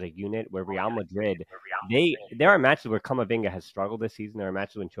poorly as a unit. Where Real Madrid, there are matches where Camavinga has struggled this season. There are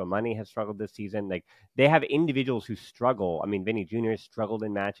matches when Chouamani has struggled this season. Like they have individuals who struggle. I mean, Vinny Jr. has struggled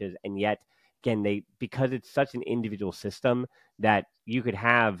in matches, and yet again, because it's such an individual system that you could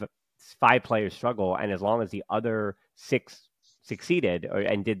have 5 players struggle, and as long as the other 6 succeeded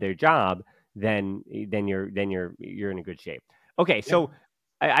and did their job, then you're in a good shape. Okay, Yeah. so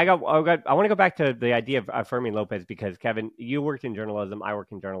I want to go back to the idea of Fermin Lopez because Kevin, you worked in journalism, I work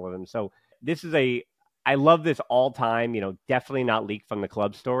in journalism, so this is I love this all time. Definitely not leaked from the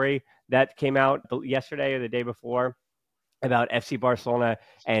club story that came out yesterday or the day before about FC Barcelona,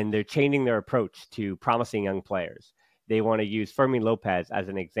 and they're changing their approach to promising young players. They want to use Fermin Lopez as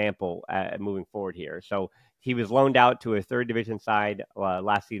an example moving forward here. So he was loaned out to a third division side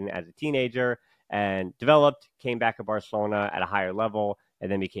last season as a teenager and developed, came back to Barcelona at a higher level,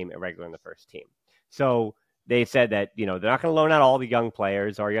 and then became a regular in the first team. So they said that, they're not going to loan out all the young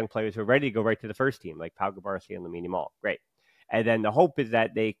players or young players who are ready to go right to the first team, like Pau Garcia and Lamine Yamal. Great. And then the hope is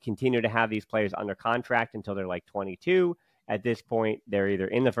that they continue to have these players under contract until they're like 22. At this point, they're either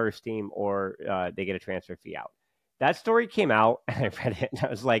in the first team or they get a transfer fee out. That story came out, and I read it, and I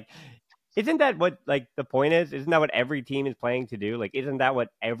was like, isn't that what like the point is? Isn't that what every team is planning to do? Like, isn't that what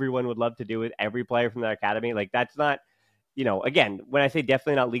everyone would love to do with every player from their academy? Like, that's not, again, when I say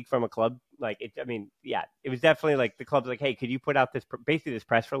definitely not leaked from a club, like it was definitely like the club's like, hey, could you put out basically this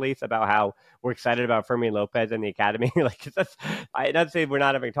press release about how we're excited about Fermin Lopez and the academy? Like, I not say we're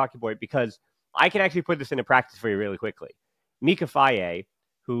not having a talking point because I can actually put this into practice for you really quickly. Mika Faye,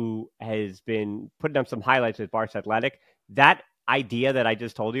 who has been putting up some highlights with Barca Athletic, that idea that I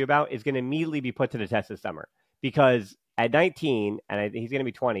just told you about is going to immediately be put to the test this summer because at 19, and he's going to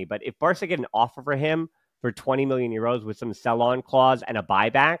be 20, but if Barca get an offer for him for 20 million euros with some sell-on clause and a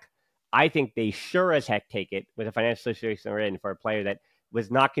buyback, I think they sure as heck take it with the financial situation they're in for a player that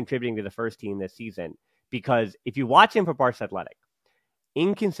was not contributing to the first team this season. Because if you watch him for Barca Athletic,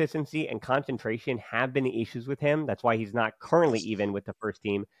 inconsistency and concentration have been the issues with him. That's why he's not currently even with the first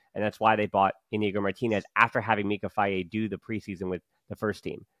team, and that's why they bought Inigo Martinez after having Mika Faye do the preseason with the first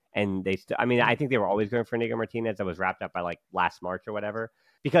team. And I think they were always going for Inigo Martinez. That was wrapped up by like last March or whatever.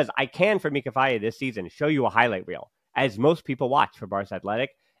 Because I can, for Mika Faye this season, show you a highlight reel, as most people watch for Barca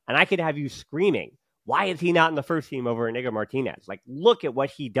Athletic, and I could have you screaming, why is he not in the first team over Inigo Martinez? Like, look at what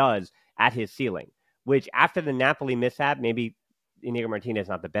he does at his ceiling, which after the Napoli mishap, maybe Inigo Martinez is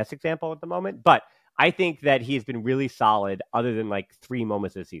not the best example at the moment, but I think that he has been really solid other than like 3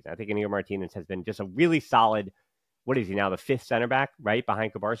 moments this season. I think Inigo Martinez has been just a really solid, what is he now, the 5th center back, right?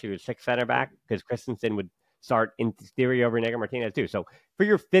 Behind Cabarcia, he was 6th center back because Christensen would start in theory over Inigo Martinez too. So for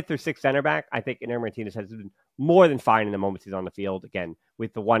your 5th or 6th center back, I think Inigo Martinez has been more than fine in the moments he's on the field. Again,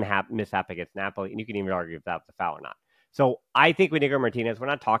 with the one mishap against Napoli, and you can even argue if that was a foul or not. So I think with Inigo Martinez, we're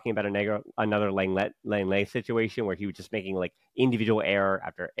not talking about another Lenglet situation where he was just making like individual error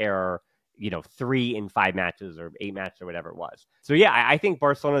after error, 3 in 5 matches or 8 matches or whatever it was. So yeah, I think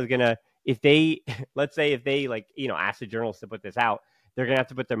Barcelona is gonna, if they, let's say if they ask the journalists to put this out, they're gonna have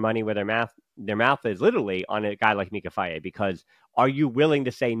to put their money where their mouth is, literally, on a guy like Mika Faye. Because are you willing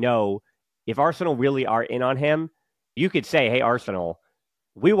to say no? If Arsenal really are in on him, you could say, hey, Arsenal,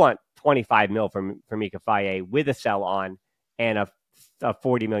 we want 25 mil for Mika Faye with a sell on and a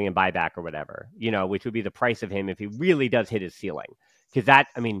 40 million buyback or whatever, which would be the price of him if he really does hit his ceiling. Because that,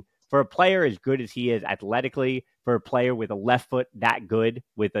 I mean, for a player as good as he is athletically, for a player with a left foot that good,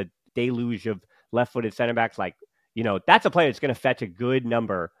 with a deluge of left-footed center backs, that's a player that's going to fetch a good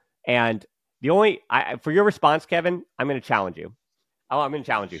number. And for your response, Kevin, I'm going to challenge you. I'm going to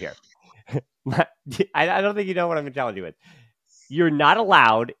challenge you here. I don't think you know what I'm going to challenge you with. You're not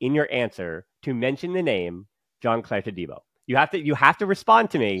allowed in your answer to mention the name Jean-Claire Todibo. You have to respond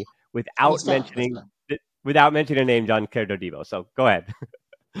to me without mentioning the name Jean-Claire Todibo. So go ahead.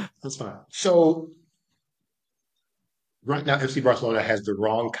 That's fine. So right now, FC Barcelona has the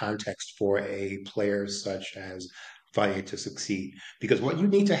wrong context for a player such as Faye to succeed. Because what you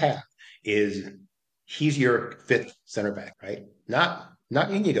need to have is he's your 5th center back, right? Not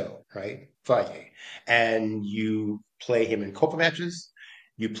Inigo, right? Faye. And you play him in Copa matches.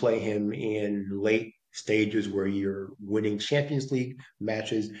 You play him in late stages where you're winning Champions League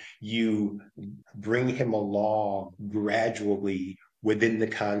matches. You bring him along gradually within the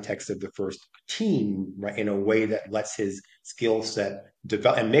context of the first team, right, in a way that lets his skill set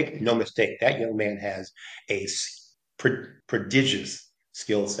develop. And make no mistake, that young man has a prodigious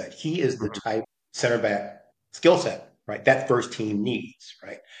skill set. He is the type center back skill set, right, that first team needs,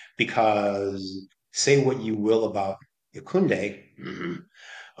 right? Because say what you will about Yakunde,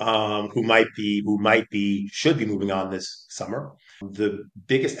 should be moving on this summer. The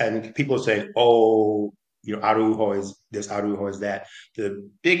biggest, and people are saying, oh, Arujo is this, Arujo is that. The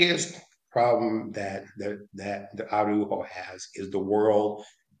biggest problem that Arujo has is the world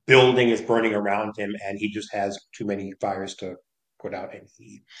building is burning around him, and he just has too many fires to put out, and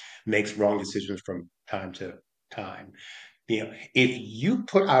he makes wrong decisions from time to time. If you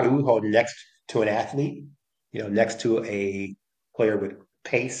put Arujo next to an athlete, next to a player with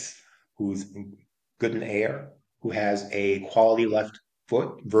pace, who's good in the air, who has a quality left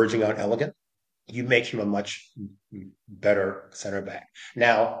foot, verging on elegant, you make him a much better center back.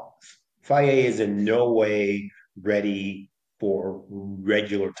 Now, Faye is in no way ready for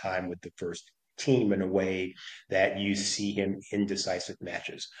regular time with the first team in a way that you see him in decisive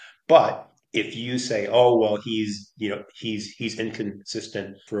matches. But if you say, oh well, he's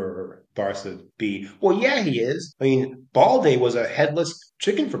inconsistent for Barca B, well, yeah, he is. I mean, Balde was a headless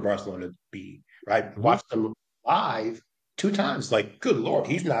chicken for Barcelona B, right? Mm-hmm. Watched them live 2 times. Like, good Lord,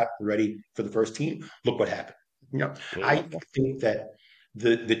 he's not ready for the first team. Look what happened. I think that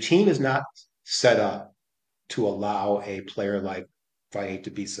the team is not set up to allow a player like Faye to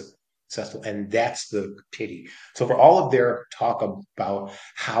be successful, and that's the pity. So for all of their talk about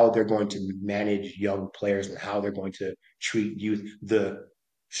how they're going to manage young players and how they're going to treat youth, the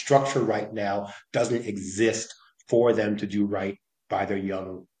structure right now doesn't exist for them to do right by their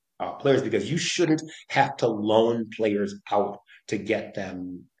young players, because you shouldn't have to loan players out to get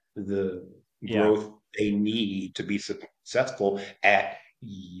them the growth they need to be successful at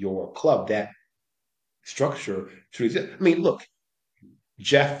your club. That structure to exist. I mean, look,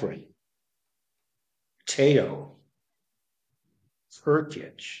 Jeffrey, Teo,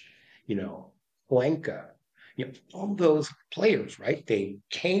 Urkic, Lenka, all those players, right? They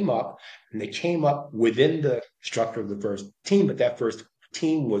came up within the structure of the first team, but that first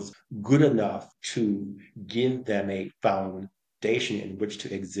team was good enough to give them a foundation in which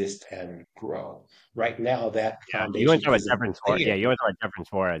to exist and grow. Right now, that You want foundation to talk about isn't Jefferson Suarez. there. You want to talk about Jefferson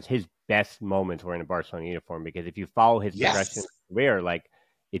Suarez. His best moments were in a Barcelona uniform, because if you follow his progression in Yes. his career,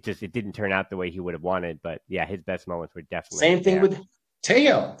 it didn't turn out the way he would have wanted. But yeah, his best moments were definitely Same thing there. with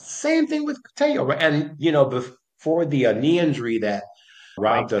Teo. Same thing with Teo. Right? And, before the knee injury that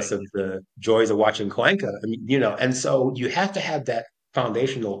robbed us of the joys of watching Cuenca, and so you have to have that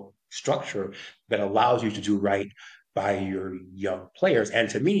foundational structure that allows you to do right by your young players. And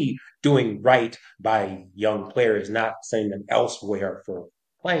to me, doing right by young players is not sending them elsewhere for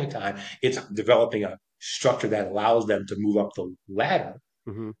playing time. It's developing a structure that allows them to move up the ladder,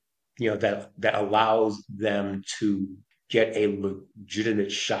 Mm-hmm. that allows them to get a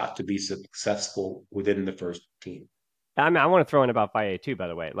legitimate shot to be successful within the first team. I mean, I want to throw in about Faye too. By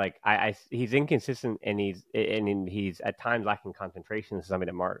the way, like he's inconsistent and he's at times lacking concentration. This is something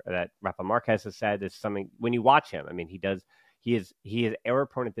that Rafa Marquez has said. This is something when you watch him. I mean, he is error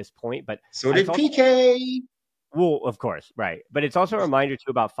prone at this point, but So it's did also, PK. well, of course, right. But it's also a reminder too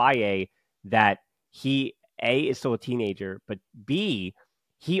about Faye that he is still a teenager, but B,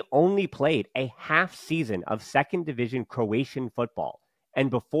 he only played a half season of second division Croatian football. And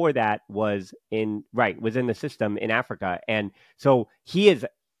before that was in the system in Africa. And so his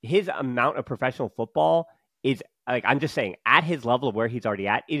amount of professional football is, like, I'm just saying, at his level of where he's already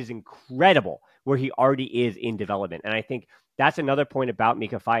at, it is incredible where he already is in development. And I think that's another point about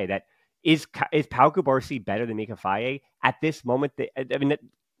Mika Faye, that is Pau Kubarsi better than Mika Faye at this moment? I mean,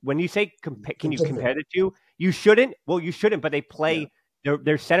 when you say can you compare the two? You shouldn't. Well, you shouldn't. But they play. Yeah.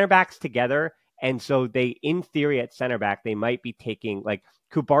 They're center backs together, and so they, in theory, at center back, they might be taking, like,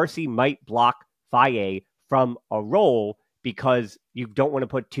 Kubarsi might block Faye from a role because you don't want to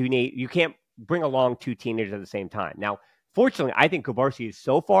put you can't bring along two teenagers at the same time. Now, fortunately, I think Kubarsi is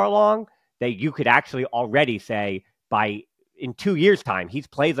so far along that you could actually already say in 2 years' time, he's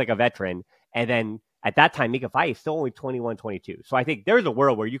plays like a veteran. And then at that time, Mika Faye is still only 21, 22. So I think there's a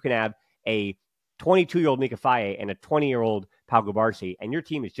world where you can have a 22-year-old Mika Faye and a 20-year-old Pau Kubarsi, and your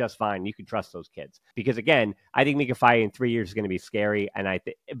team is just fine. You can trust those kids. Because, again, I think Mika Faye in 3 years is going to be scary.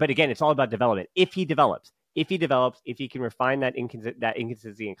 But again, it's all about development. If he develops, if he can refine that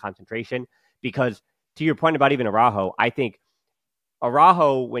inconsistency and concentration. Because to your point about even Araujo, I think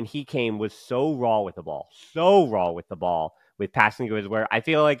Araujo, when he came, was so raw with the ball, with passing to his where I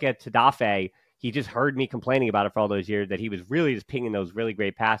feel like at Tadafe, he just heard me complaining about it for all those years, that he was really just pinging those really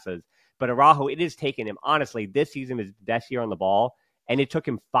great passes. But Araujo, it has taken him, honestly, this season his best year on the ball, and it took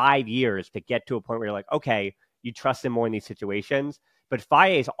him 5 years to get to a point where you're like, okay, you trust him more in these situations. But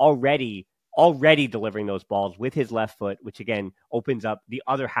Faye is already delivering those balls with his left foot, which again opens up the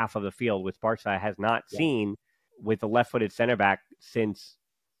other half of the field, which Barca has not seen with a left-footed center back since.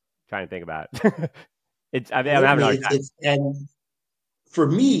 Trying to think about it. I'm having a hard time. And for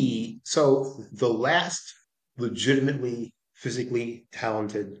me, so the last legitimately physically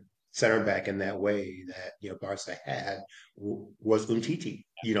talented center back in that way that Barca had was Umtiti.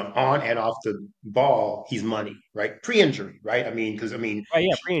 On and off the ball, he's money, right? Pre-injury, right? Right,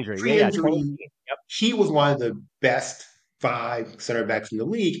 yeah, pre-injury, yeah, 20. Pre-injury, Yep. he was one of the best 5 center backs in the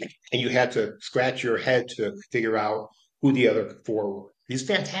league, and you had to scratch your head to figure out who the other 4 were. He's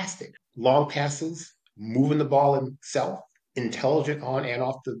fantastic. Long passes, moving the ball himself, intelligent on and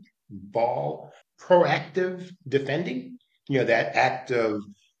off the ball, proactive defending, that act of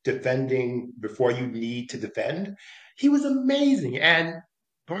defending before you need to defend. He was amazing. And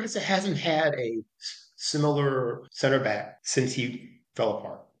Barca hasn't had a similar center back since he fell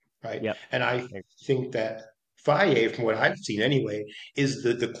apart, right? Yep. And I think that Faye, from what I've seen anyway, is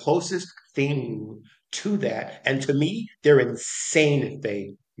the closest thing to that. And to me, they're insane if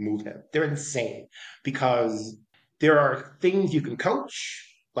they move him. They're insane because there are things you can coach.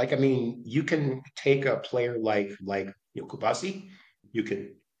 You can take a player like Kubasi, you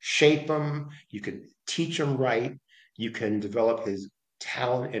can shape him, you can teach him right, you can develop his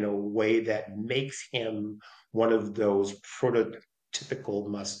talent in a way that makes him one of those prototypical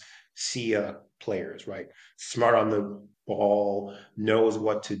must see players, right? Smart on the ball, knows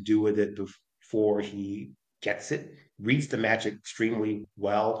what to do with it before he gets it, reads the match extremely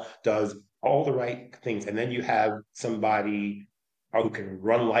well, does all the right things, and then you have somebody who can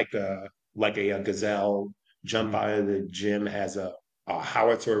run like a gazelle, jump out of the gym, has a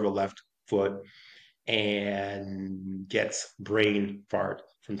howitzer of a left foot, and gets brain fart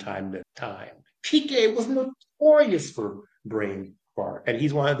from time to time. PK was notorious for brain fart, and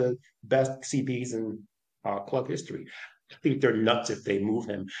he's one of the best CBs in club history. I think they're nuts if they move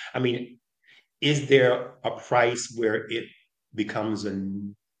him. Is there a price where it becomes a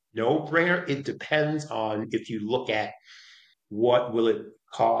no-brainer? It depends on if you look at what will it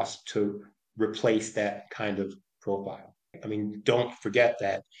cost to replace that kind of profile. Don't forget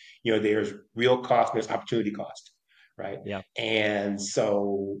that there's real cost, there's opportunity cost, right? Yeah. And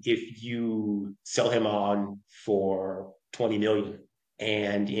so if you sell him on for 20 million,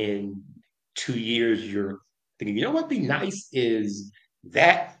 and in 2 years you're thinking, what'd be nice is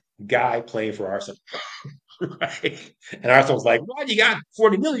that guy playing for Arsenal, right? And Arsenal's like, well, you got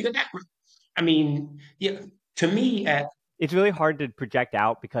 40 million, you got that. Yeah. To me, It's really hard to project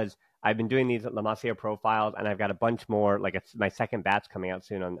out because I've been doing these La Masia profiles, and I've got a bunch more, like my second batch coming out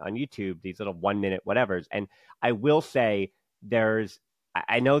soon on YouTube, these little 1 minute whatevers. And I will say there's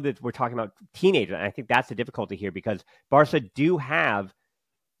I know that we're talking about teenagers, and I think that's the difficulty here because Barca do have,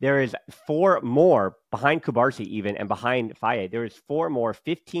 there is 4 more behind Kubarsi even and behind Faye. There is 4 more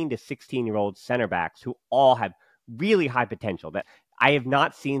 15 to 16-year-old center backs who all have really high potential that I have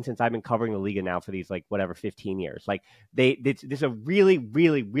not seen since I've been covering the Liga now for these 15 years. Like this is a really,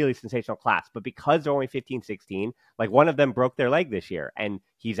 really, really sensational class. But because they're only 15, 16, like one of them broke their leg this year and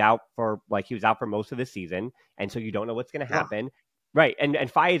he was out for most of the season. And so you don't know what's going to happen. Right. And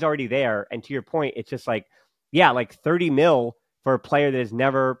Faye is already there. And to your point, it's just like 30 mil for a player that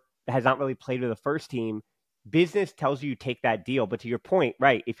has not really played with the first team. Business tells you take that deal. But to your point,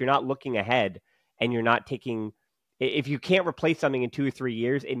 right, if you're not looking ahead and you're not taking, if you can't replace something in 2 or 3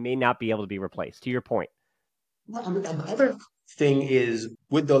 years, it may not be able to be replaced, to your point. Well, I mean, and the other thing is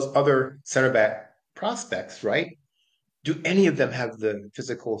with those other center back prospects, right? Do any of them have the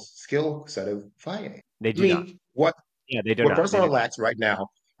physical skill set of Faye? They I do not. mean, what Yeah, they do what not. They Barcelona do not. lacks right now,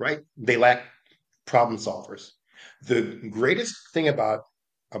 right? They lack problem solvers. The greatest thing about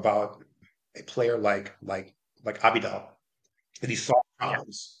a player like Abidal is he solves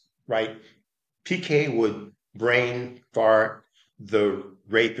problems, right? PK would brain fart. The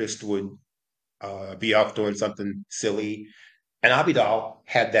rapist would be off doing something silly. And Abidal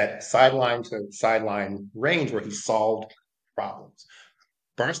had that sideline to sideline range where he solved problems.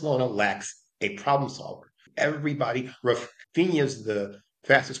 Barcelona lacks a problem solver. Everybody, Rafinha's the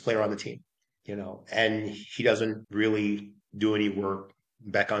fastest player on the team, and he doesn't really do any work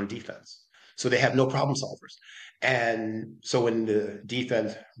back on defense. So they have no problem solvers. And so when the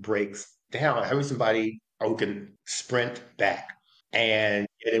defense breaks down, having somebody who can sprint back and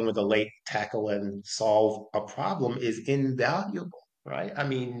get in with a late tackle and solve a problem is invaluable, right? I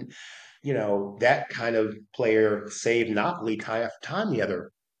mean, that kind of player saved Napoli time after time the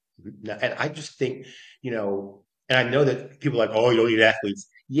other. And I just think, and I know that people are like, oh, you don't need athletes.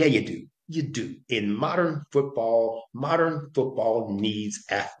 Yeah, you do. You do. In modern football needs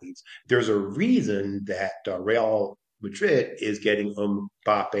athletes. There's a reason that Real Madrid is getting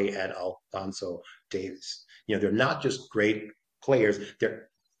Mbappe and Alfonso Davis. They're not just great players, they're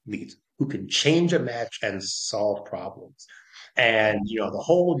leads who can change a match and solve problems. And the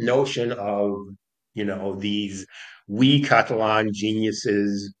whole notion of these we Catalan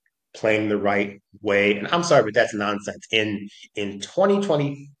geniuses playing the right way, and I'm sorry, but that's nonsense. In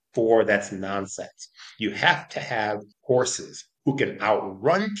 2024, that's nonsense. You have to have horses who can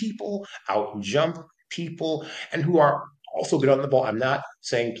outrun people, outjump people, and who are also good on the ball. I'm not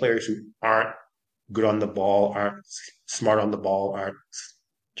saying players who aren't good on the ball, aren't smart on the ball, aren't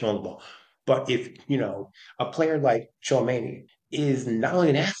on the ball. But if a player like Chouameni is not only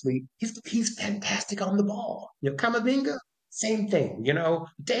an athlete, he's fantastic on the ball. Kamavinga, same thing.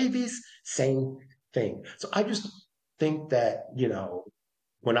 Davies, same thing. So I just think that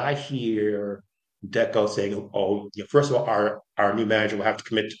when I hear Deco saying, "Oh, first of all, our new manager will have to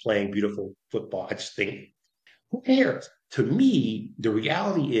commit to playing beautiful football," I just think, who cares? To me, the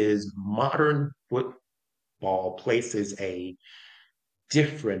reality is modern football places a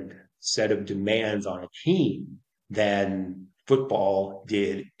different set of demands on a team than football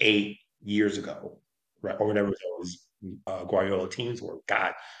did 8 years ago, right? Or whatever those Guardiola teams were.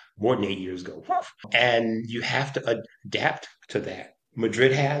 God, more than 8 years ago. And you have to adapt to that.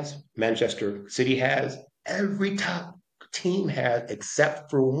 Madrid has, Manchester City has, every top team has, except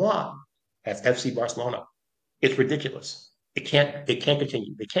for one. That's FC Barcelona. It's ridiculous. It can't. It can't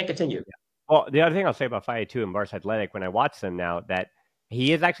continue. It can't continue. Well, the other thing I'll say about Faye too and Barca Athletic, when I watch them now, that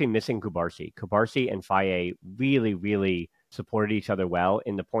he is actually missing Kubarsi. Kubarsi and Faye really, really supported each other well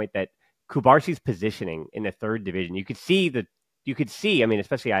in the point that Kubarsi's positioning in the third division, you could see, I mean,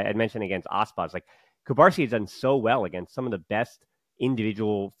 especially I mentioned against Aspas, like Kubarsi has done so well against some of the best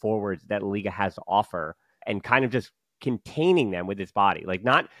individual forwards that Liga has to offer and kind of just containing them with his body, like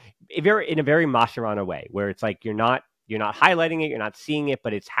not in a very Mascherano way, where it's like you're not highlighting it, you're not seeing it,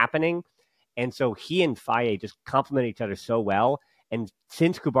 but it's happening. And so he and Faye just complement each other so well. And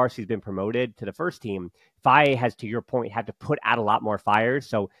since Kubarsi's been promoted to the first team, Faye has, to your point, had to put out a lot more fires.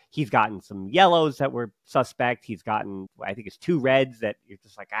 So he's gotten some yellows that were suspect. He's gotten, I think it's 2 reds that you're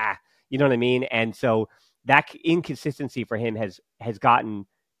just like, you know what I mean? And so that inconsistency for him has gotten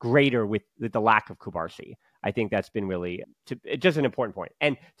greater with the lack of Kubarsi. I think that's been really just an important point.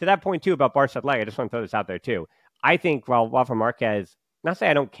 And to that point, too, about Barca Athletic, I just want to throw this out there, too. I think Rafa Marquez, not say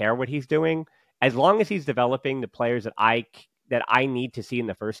I don't care what he's doing, as long as he's developing the players that I need to see in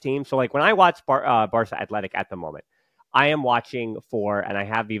the first team. So like when I watch Barca Athletic at the moment, I am watching for, and I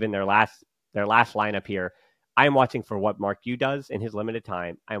have even their last lineup here, I am watching for what Mark Yu does in his limited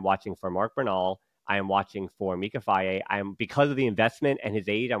time. I'm watching for Mark Bernal. I am watching for Mika Faye. Because of the investment and his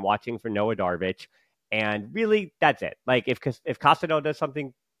age, I'm watching for Noah Darvish. And really, that's it. Like, if Costado does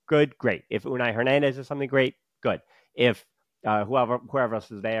something good, great. If Unai Hernandez does something great, good. If whoever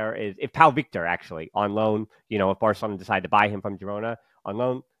else is there if Pau Victor actually on loan, if Barcelona decide to buy him from Girona on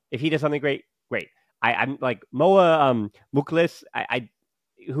loan, if he does something great, great. I'm like Moa Muklis,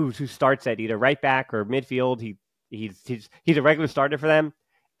 who starts at either right back or midfield. He's a regular starter for them.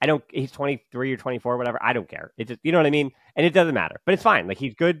 He's 23 or 24 or whatever. I don't care. It's just, you know what I mean? And it doesn't matter. But it's fine. Like,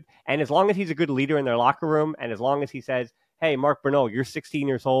 he's good. And as long as he's a good leader in their locker room, and as long as he says, hey, Mark Bernal, you're 16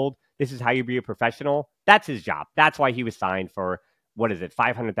 years old. This is how you be a professional. That's his job. That's why he was signed for, what is it,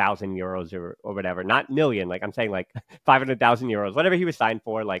 500,000 euros or whatever. Not million. Like, I'm saying, like, 500,000 euros, whatever he was signed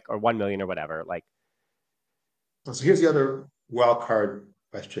for, like, or 1 million or whatever. Like, So here's the other wild card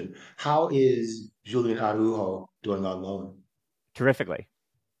question. How is Julian Araujo doing on loan? terrifically.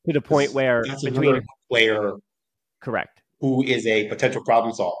 To the point Because where that's another player correct. who is a potential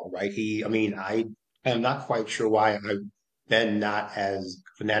problem solver, right? I am not quite sure why I've been not as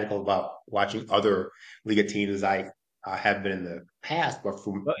fanatical about watching other Liga teams as I have been in the past, but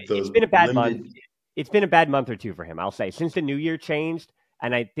from Well, it's the been a bad month. limited. It's been a bad month or two for him, I'll say. Since the new year changed,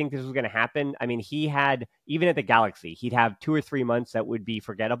 and I think this was going to happen. I mean, he had, even at the Galaxy, he'd have 2 or 3 months that would be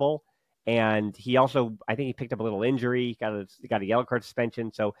forgettable. And he also, I think he picked up a little injury, got a yellow card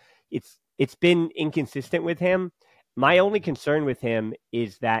suspension. So it's been inconsistent with him. My only concern with him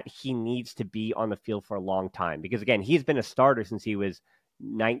is that he needs to be on the field for a long time. Because again, he's been a starter since he was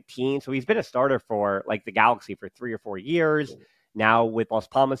 19. So he's been a starter for like the Galaxy for 3 or 4 years. Now with Las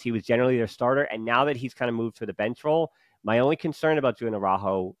Palmas, he was generally their starter. And now that he's kind of moved to the bench role, my only concern about Julian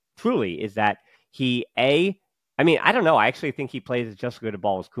Araujo truly is that I don't know. I actually think he plays just as good a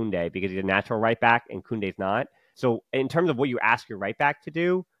ball as Koundé because he's a natural right back and Koundé's not. So in terms of what you ask your right back to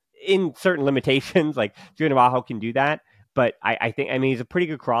do, in certain limitations, like Julian Araujo can do that. But I think he's a pretty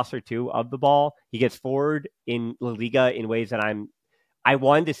good crosser too of the ball. He gets forward in La Liga in ways that I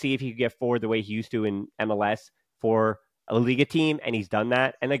wanted to see if he could get forward the way he used to in MLS for a Liga team, and he's done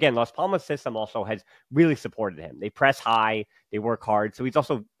that. And again, Las Palmas' system also has really supported him. They press high, they work hard, so he's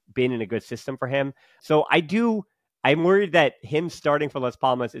also been in a good system for him. So I'm worried that him starting for Las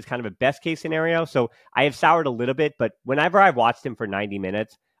Palmas is kind of a best case scenario. So I have soured a little bit, but whenever I've watched him for 90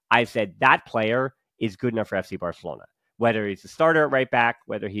 minutes, I've said that player is good enough for FC Barcelona, whether he's a starter at right back,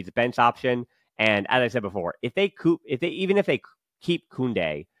 whether he's a bench option. And as I said before, if they keep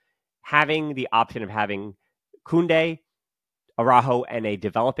Koundé, having the option of having Koundé, Araujo, and a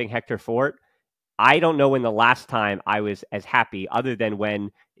developing Hector Fort, I don't know when the last time I was as happy, other than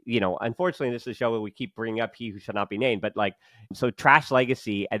when, unfortunately, this is a show where we keep bringing up he who shall not be named, but so Trash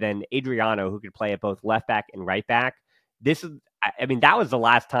Legacy and then Adriano, who could play at both left back and right back. That was the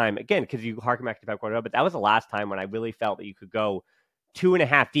last time, again, because you harken back to Pep Guardiola, but that was the last time when I really felt that you could go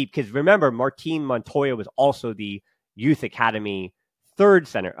 2.5 deep. Because remember, Martin Montoya was also the youth academy third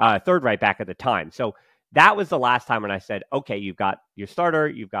right back at the time. So that was the last time when I said, okay, you've got your starter,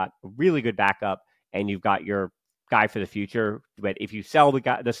 you've got a really good backup, and you've got your guy for the future. But if you sell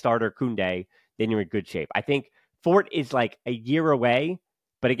the starter Koundé, then you're in good shape. I think Fort is like a year away,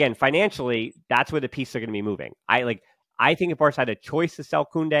 but again, financially, that's where the pieces are going to be moving. I think if Barca had a choice to sell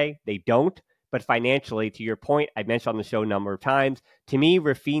Koundé, they don't. But financially, to your point, I mentioned on the show a number of times, to me,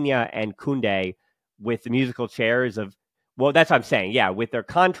 Rafinha and Koundé with the musical chairs of, well, that's what I'm saying. Yeah, with their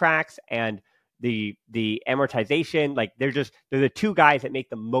contracts and the amortization, like they're the two guys that make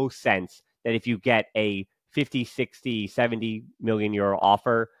the most sense, that if you get a 50, 60, 70 million euro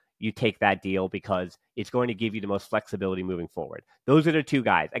offer, you take that deal because it's going to give you the most flexibility moving forward. Those are the two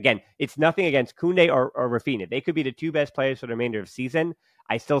guys. Again, it's nothing against Koundé or Rafinha. They could be the two best players for the remainder of the season.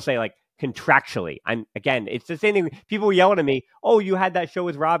 I still say, like, contractually, it's the same thing. People were yelling at me, oh, you had that show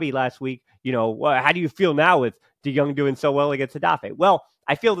with Robbie last week. How do you feel now with De Jong doing so well against Hadafe? Well,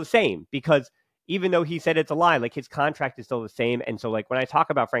 I feel the same because even though he said it's a lie, like his contract is still the same. And so, like, when I talk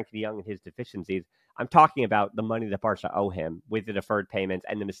about Frankie de Jong and his deficiencies, I'm talking about the money that Barca owe him with the deferred payments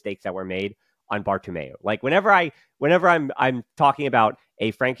and the mistakes that were made on Bartomeu. Like whenever I'm talking about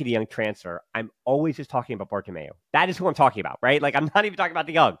a Frankie de Jong transfer, I'm always just talking about Bartomeu. That is who I'm talking about, right? Like I'm not even talking about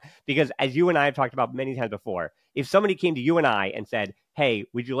de Jong, because as you and I have talked about many times before, if somebody came to you and I and said, hey,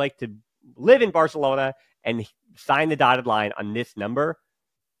 would you like to live in Barcelona and sign the dotted line on this number?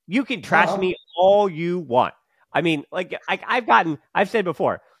 You can trash me all you want. I mean, like I've said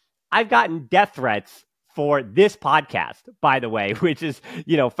before, I've gotten death threats for this podcast, by the way, which is,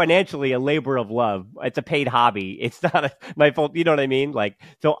 financially a labor of love. It's a paid hobby. It's not my fault. You know what I mean? Like,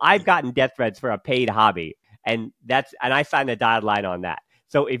 so I've gotten death threats for a paid hobby, and I signed a dotted line on that.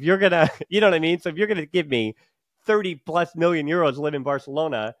 So if you're going to, you know what I mean? So if you're going to give me 30 plus million euros to live in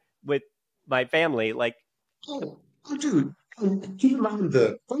Barcelona with my family, like, Dude, keep in mind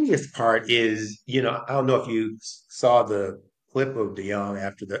the funniest part is, I don't know if you saw the clip of De Jong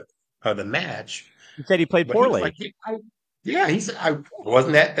after the match, he said he played but he was like, poorly. yeah, he said I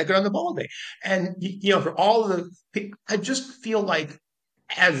wasn't that good on the ball day, and for all I just feel like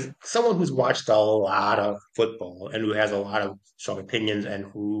as someone who's watched a lot of football and who has a lot of strong opinions and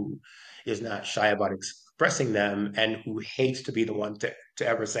who is not shy about expressing them and who hates to be the one to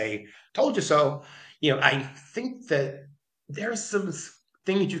ever say, told you so, I think that there's some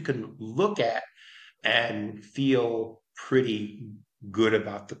things you can look at and feel pretty good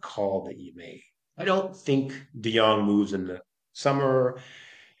about the call that you made. I don't think De Jong moves in the summer.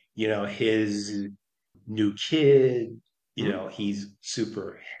 His new kid, Mhm. he's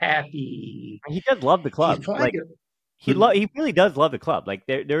super happy. He does love the He's club. probably Like, gonna, he really does love the club. Like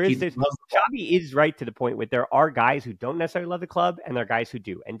there is he this. loves the club. Xavi is right to the point where there are guys who don't necessarily love the club, and there are guys who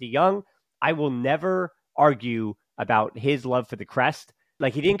do. And De Jong, I will never argue about his love for the crest.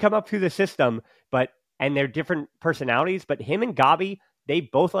 Like he didn't come up through the system, but and they're different personalities. But him and Gabi, they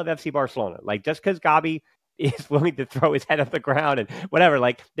both love FC Barcelona. Like just because Gabi is willing to throw his head off the ground and whatever,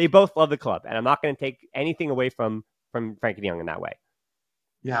 like they both love the club. And I'm not going to take anything away from Frankie De Jong in that way.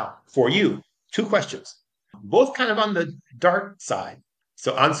 Now, for you, two questions, both kind of on the dark side.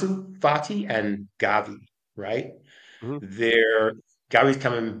 So Ansu Fati and Gavi, right? Mm-hmm. They're Gavi's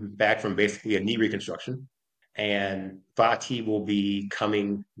coming back from basically a knee reconstruction, and Fati will be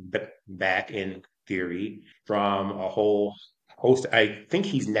coming back in theory from a whole host. I think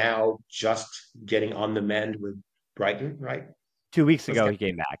he's now just getting on the mend with Brighton, right? 2 weeks Let's ago, get he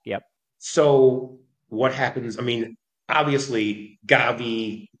came back. Yep. so what happens? I mean, obviously,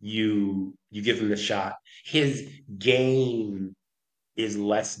 Gavi, you give him the shot. His game is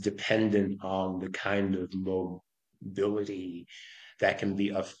less dependent on the kind of mobility that can be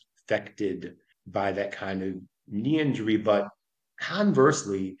affected by that kind of knee injury. But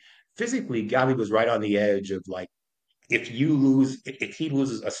conversely, physically, Gavi was right on the edge of like if he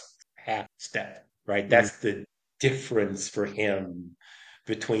loses a half step, right? Mm-hmm. That's the difference for him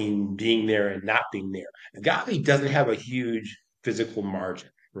between being there and not being there. Gavi doesn't have a huge physical margin,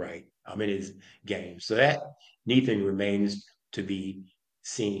 right? In his game. So that knee thing remains to be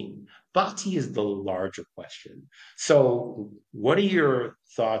seen. Bati is the larger question. So what are your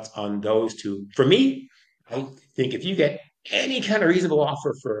thoughts on those two? For me, I think if you get any kind of reasonable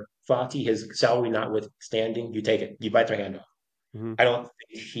offer for Fati, his salary notwithstanding, you take it. You bite their hand off. Mm-hmm. I don't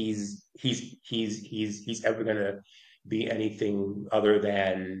think he's ever gonna be anything other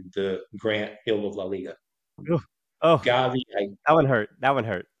than the Grant Hill of La Liga. Oof. Oh, Gavi, that one hurt. That one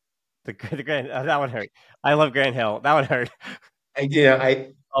hurt. The Grand, that one hurt. I love Grand Hill. That one hurt.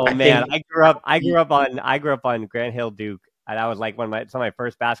 Oh I man, think I grew up on Grand Hill Duke. And that was like some of my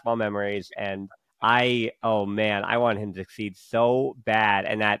first basketball memories. And oh man, I wanted him to succeed so bad.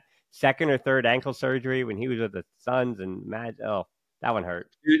 And that second or third ankle surgery when he was with the Suns and oh, that one hurt.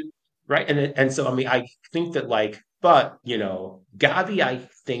 right, and so I mean, I think that but Gavi, I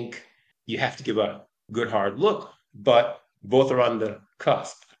think you have to give a good hard look, but both are on the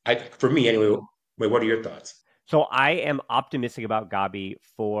cusp. For me anyway. Wait, what are your thoughts? So I am optimistic about Gabi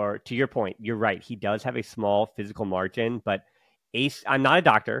to your point, you're right. He does have a small physical margin, but I'm not a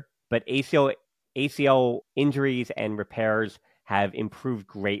doctor, but ACL injuries and repairs have improved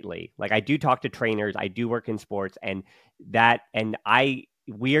greatly. Like I do talk to trainers, I do work in sports, and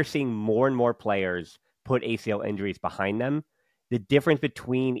we are seeing more and more players put ACL injuries behind them. The difference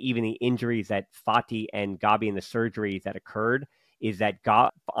between even the injuries that Fati and Gabi and the surgeries that occurred is that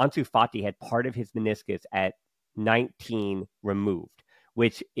Ansu Fati had part of his meniscus at 19 removed,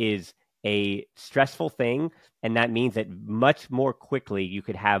 which is a stressful thing. And that means that much more quickly you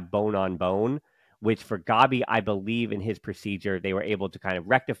could have bone on bone, which for Gabi, I believe in his procedure, they were able to kind of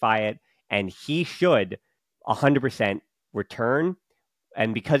rectify it. And he should 100% return.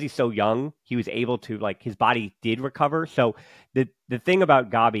 And because he's so young, he was able to, like, his body did recover. So the thing about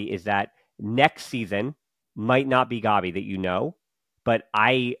Gabi is that next season might not be Gabi that you know, but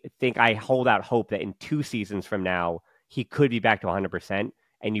I think I hold out hope that in 2 seasons from now, he could be back to 100%,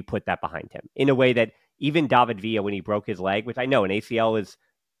 and you put that behind him in a way that even David Villa, when he broke his leg, which I know an ACL is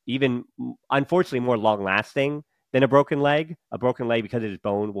even, unfortunately, more long-lasting than a broken leg. A broken leg, because his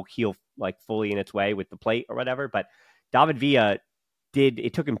bone will heal like fully in its way with the plate or whatever. But David Villa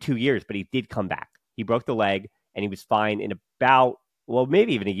it took him 2 years, but he did come back. He broke the leg, and he was fine in about, well,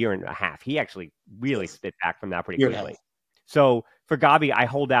 maybe even a year and a half. He actually really spit back from that pretty You're right. quickly. So for Gabi, I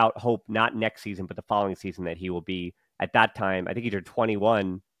hold out hope not next season, but the following season that he will be at that time, I think he turned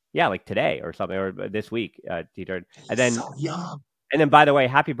 21. Yeah, like today or something, or this week. He turned, and He's then so young. by the way,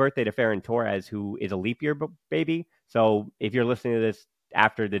 happy birthday to Ferrin Torres, who is a leap year baby. So if you're listening to this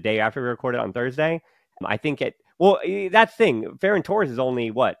after the day after we recorded on Thursday, I think that's the thing. Ferrin Torres is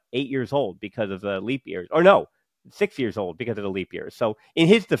only 8 years old because of the leap years, or no, 6 years old because of the leap years. So in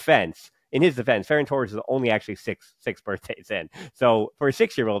his defense, Ferrin Torres is only actually six birthdays in. So for a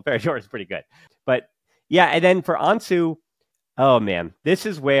 6-year-old, Ferrin Torres is pretty good. But yeah, and then for Ansu, oh man, this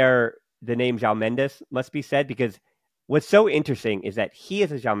is where the name João Mendes must be said, because what's so interesting is that he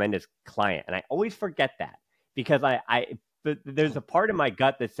is a João Mendes client, and I always forget that because there's a part of my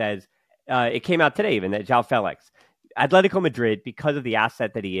gut that says it came out today even that João Felix, Atletico Madrid, because of the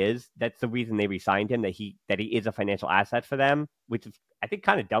asset that he is, that's the reason they re-signed him. That he is a financial asset for them, which is I think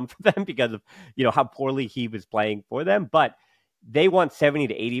kind of dumb for them because of how poorly he was playing for them, but they want 70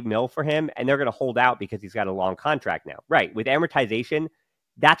 to 80 mil for him, and they're going to hold out because he's got a long contract now. Right. With amortization,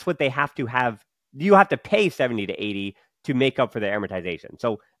 that's what they have to have. You have to pay 70 to 80 to make up for the amortization.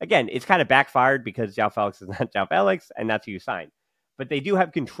 So again, it's kind of backfired because João Felix is not João Felix, and that's who you sign. But they do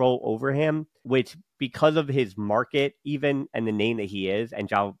have control over him, which because of his market even and the name that he is, and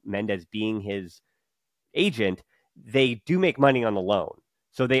João Mendes being his agent, they do make money on the loan.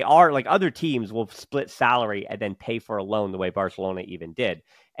 So they are like other teams will split salary and then pay for a loan the way Barcelona even did.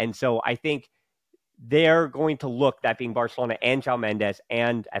 And so I think they're going to look, that being Barcelona and João Mendes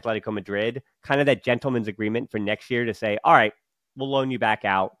and Atletico Madrid, kind of that gentleman's agreement for next year to say, all right, we'll loan you back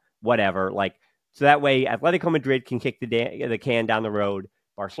out, whatever. Like, so that way Atletico Madrid can kick the can down the road.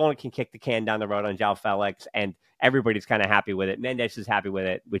 Barcelona can kick the can down the road on João Felix, and everybody's kind of happy with it. Mendes is happy with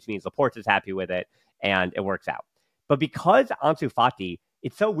it, which means Laporte is happy with it, and it works out. But because Ansu Fati,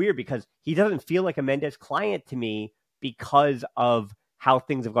 it's so weird because he doesn't feel like a Mendes client to me because of how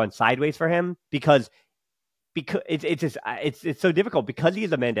things have gone sideways for him. Because it's so difficult because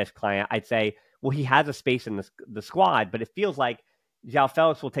he's a Mendes client. I'd say, well, he has a space in the squad, but it feels like João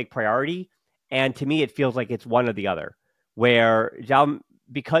Felix will take priority, and to me, it feels like it's one or the other. Where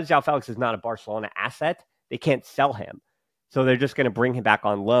because João Felix is not a Barcelona asset, they can't sell him. So they're just going to bring him back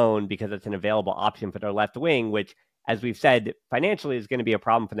on loan because it's an available option for their left wing, which, as we've said, financially is going to be a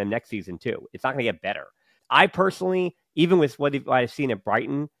problem for them next season too. It's not going to get better. I personally, even with what I've seen at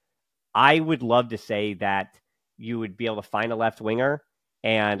Brighton, I would love to say that you would be able to find a left winger,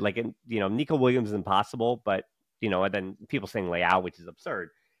 and Nico Williams is impossible, but and then people saying Leao, which is absurd.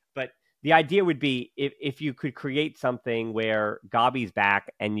 But the idea would be if you could create something where Gabi's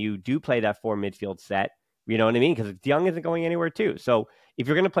back and you do play that 4 midfield set, you know what I mean? Because De Jong isn't going anywhere too. So if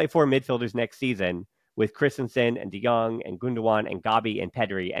you're going to play 4 midfielders next season with Christensen and De Jong and Gundogan and Gabi and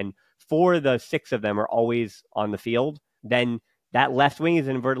Pedri, and 4 of the 6 of them are always on the field, then that left wing is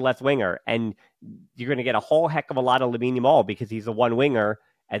an inverted left winger, and you're going to get a whole heck of a lot of Lamine Yamal because he's a one winger,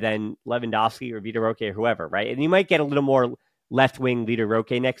 and then Lewandowski or Vitor Roque or whoever, right? And you might get a little more left wing Vitor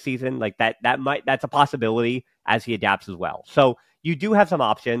Roque next season, like that's a possibility as he adapts as well. So you do have some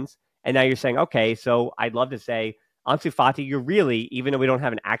options, and now you're saying, okay, so I'd love to say Ansu Fati, you're really, even though we don't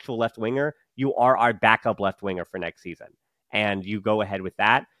have an actual left winger, you are our backup left winger for next season, and you go ahead with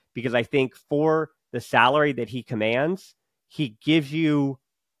that because I think for the salary that he commands, he gives you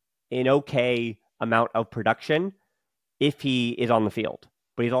an okay amount of production if he is on the field,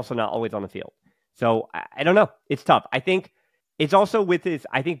 but he's also not always on the field. So I don't know. It's tough. I think it's also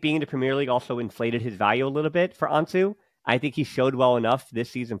I think being in the Premier League also inflated his value a little bit for Ansu. I think he showed well enough this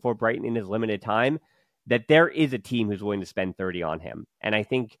season for Brighton in his limited time that there is a team who's willing to spend 30 on him. And I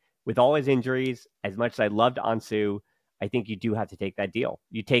think with all his injuries, as much as I loved Ansu, I think you do have to take that deal.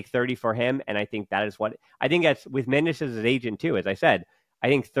 You take 30 for him, and I think that is what I think that's with Mendes as his agent too. As I said, I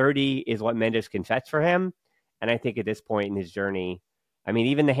think 30 is what Mendes can fetch for him, and I think at this point in his journey, I mean,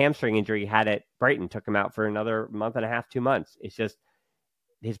 even the hamstring injury he had at Brighton took him out for another month and a half, 2 months. It's just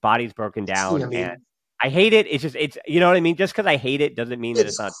his body's broken down, and I hate it. It's you know what I mean. Just because I hate it doesn't mean that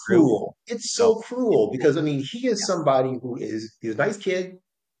it's not cruel. true. It's so cruel because he is somebody he's a nice kid.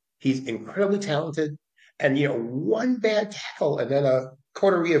 He's incredibly talented. And, one bad tackle and then a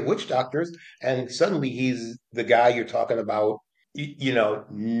coterie of witch doctors, and suddenly he's the guy you're talking about.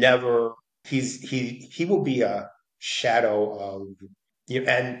 Never. He will be a shadow of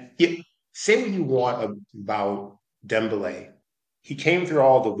say what you want about Dembele. He came through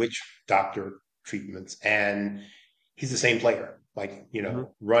all the witch doctor treatments, and he's the same player. Like,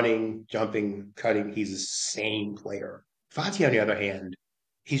 running, jumping, cutting, he's the same player. Fati, on the other hand,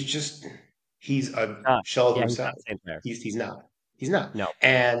 he's a shell of He's not himself. the same player. He's not. He's not. No.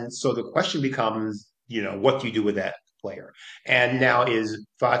 And so the question becomes, what do you do with that player? And now is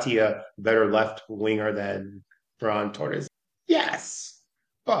Fati a better left winger than Ferran Torres? Yes,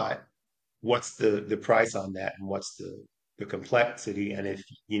 but what's the price on that, and what's the complexity? And if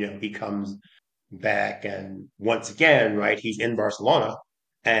he comes back, and once again, right, he's in Barcelona,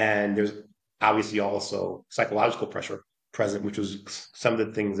 and there's obviously also psychological pressure present, which was some of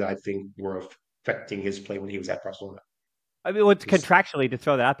the things that I think were affecting his play when he was at Barcelona. I mean, what's Just contractually, to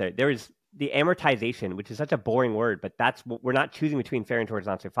throw that out there is the amortization, which is such a boring word, but that's what we're not choosing between Ferran Torres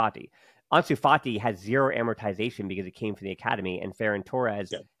and Ansu Fati. Ansu Fati has zero amortization because it came from the academy, and Ferran Torres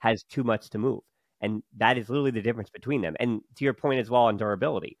yeah, has too much to move. And that is literally the difference between them. And to your point as well on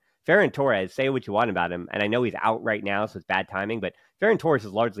durability, Ferran Torres, say what you want about him, and I know he's out right now, so it's bad timing, but Ferran Torres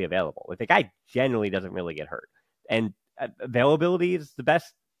is largely available. Like, the guy generally doesn't really get hurt. And availability is the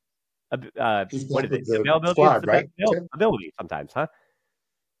best. he's What back is it? with the Availability is squad, the best right, Tim? ability sometimes, huh?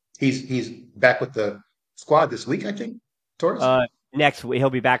 He's back with the squad this week, I think. Torres. Next week, he'll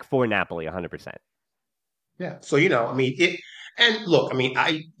be back for Napoli 100%. Yeah. So I mean it. And look, I mean,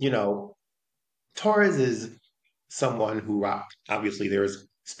 Torres is someone who obviously there's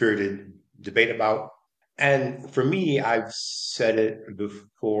spirited debate about. And for me, I've said it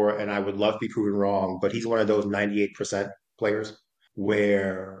before, and I would love to be proven wrong, but he's one of those 98% players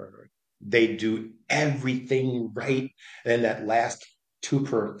where they do everything right. And that last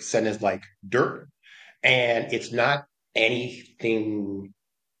 2% is like dirt. And it's not anything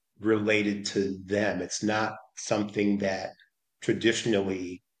related to them. It's not something that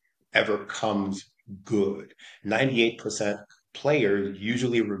traditionally ever comes good. 98% players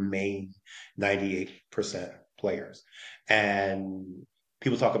usually remain 98% players. And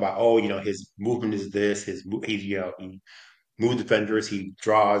people talk about, oh, his movement is this, he moves defenders, he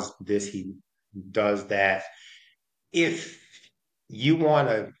draws this, he does that. If you want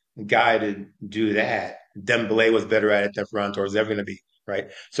a guy to do that, Dembele was better at it than Ferran Torres is ever going to be,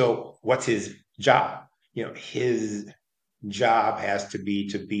 right? So what's his job? His job has to be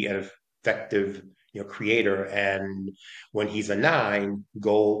an effective, creator. And when he's a 9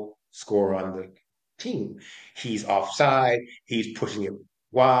 goal scorer on the team, he's offside, he's pushing it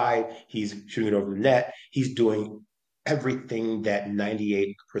wide, he's shooting it over the net, he's doing everything that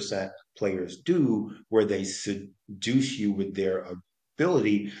 98% players do, where they seduce you with their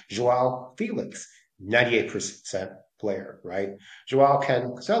ability. Joao Felix, 98% player, right? Joao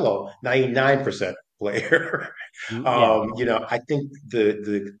Cancelo, 99% player. Yeah. I think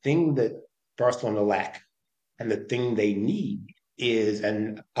the thing that Barcelona lack and the thing they need is,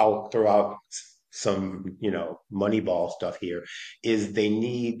 and I'll throw out some, Moneyball stuff here, is they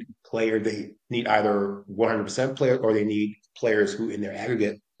need either 100% players, or they need players who in their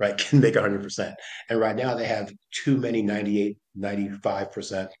aggregate, right, can make 100%. And right now they have too many 98,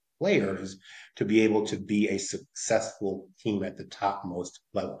 95% players to be able to be a successful team at the topmost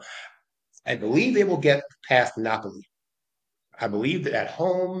level. I believe they will get past Napoli. I believe that at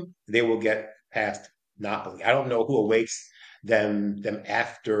home they will get past Napoli. I don't know who awaits them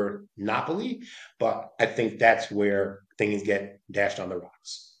after Napoli, but I think that's where things get dashed on the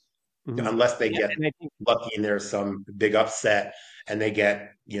rocks. Mm-hmm. Unless they Yeah, get and I think lucky and there's some big upset and they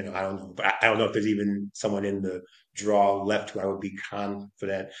get, I don't know, but I don't know if there's even someone in the draw left who I would be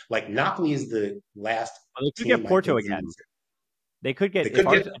confident. Like Napoli is the last they could get team I Porto think again. They could they get could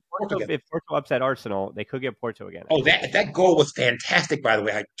get Porto. If Porto upset Arsenal, they could get Porto again. Oh, Actually, that goal was fantastic, by the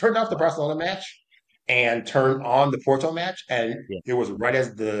way. I turned off the wow. Barcelona match and turned on the Porto match, and Yeah, it was right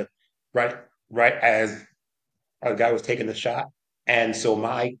right as a guy was taking the shot. And so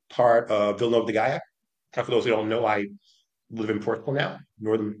my part of Villanova de Gaia, for those who don't know, I live in Portugal now,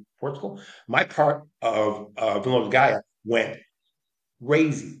 northern Portugal. My part of Villanova de Gaia went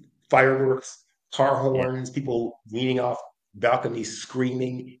crazy. Fireworks, car yeah. horns, people leaning off balconies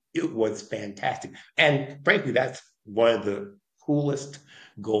screaming. It was fantastic. And frankly, that's one of the coolest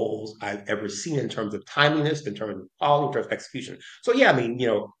goals I've ever seen in terms of timeliness, in terms of quality, in terms of execution. So yeah, I mean,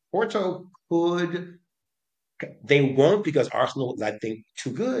 Porto could, they won't, because Arsenal is, I think,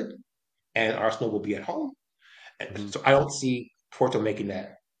 too good, and Arsenal will be at home. And Mm-hmm. so I don't see Porto making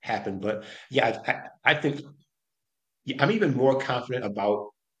that happen. But yeah, I think I'm even more confident about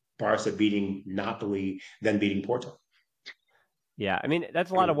Barca beating Napoli than beating Porto. Yeah, I mean,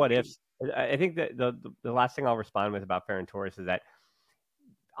 that's a I lot of mean, what ifs. I think that the last thing I'll respond with about Ferran Torres is that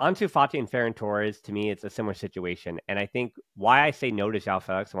Ansu Fati and Ferran Torres, to me, it's a similar situation. And I think why I say no to João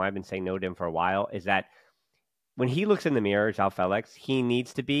Felix and why I've been saying no to him for a while is that when he looks in the mirror, João Felix, he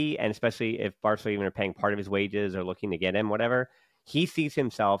needs to be, and especially if Barcelona even are paying part of his wages or looking to get him, whatever, he sees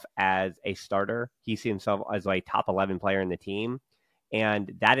himself as a starter. He sees himself as a top 11 player in the team.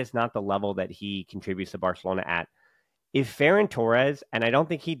 And that is not the level that he contributes to Barcelona at. if Ferran Torres, and I don't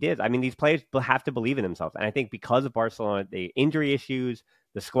think he did. I mean, these players have to believe in themselves. And I think because of Barcelona, the injury issues,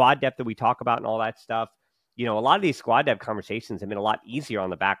 the squad depth that we talk about and all that stuff, a lot of these squad depth conversations have been a lot easier on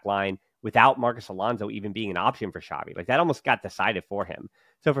the back line without Marcos Alonso even being an option for Xavi. Like that almost got decided for him.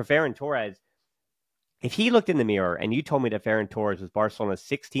 So for Ferran Torres, if he looked in the mirror and you told me that Ferran Torres was Barcelona's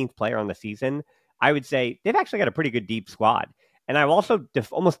 16th player on the season, I would say they've actually got a pretty good deep squad. And I also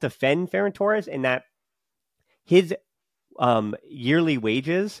almost defend Ferran Torres in that his yearly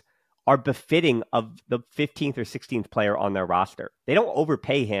wages are befitting of the 15th or 16th player on their roster. They don't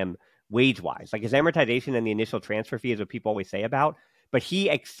overpay him wage-wise. Like his amortization and the initial transfer fee is what people always say about, but he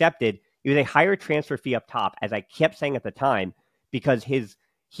accepted a higher transfer fee up top, as I kept saying at the time, because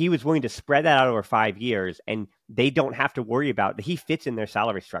he was willing to spread that out over 5 years, and they don't have to worry about that. He fits in their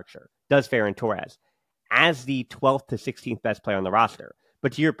salary structure, does Ferran Torres, as the 12th to 16th best player on the roster.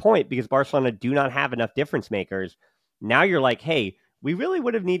 But to your point, because Barcelona do not have enough difference makers, now you're like, hey, we really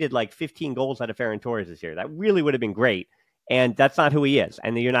would have needed like 15 goals out of Ferran Torres this year. That really would have been great. And that's not who he is.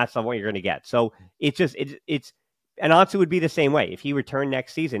 And you're not someone you're going to get. So it's just, and Ansu would be the same way. If he returned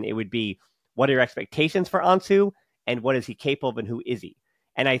next season, it would be, what are your expectations for Ansu? And what is he capable of and who is he?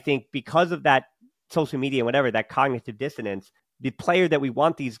 And I think because of that social media and whatever, that cognitive dissonance, the player that we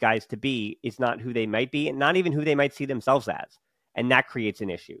want these guys to be is not who they might be and not even who they might see themselves as. And that creates an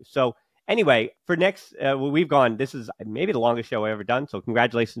issue. So anyway, for next, we've gone, this is maybe the longest show I've ever done. So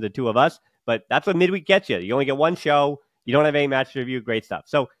congratulations to the two of us. But that's what midweek gets you. You only get one show. You don't have any match to review. Great stuff.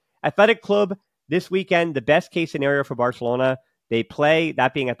 So Athletic Club this weekend, the best case scenario for Barcelona. They play,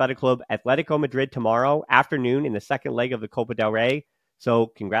 that being Athletic Club, Atletico Madrid tomorrow afternoon in the second leg of the Copa del Rey. So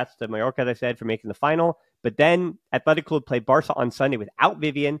congrats to Mallorca, as I said, for making the final. But then Athletic Club play Barca on Sunday without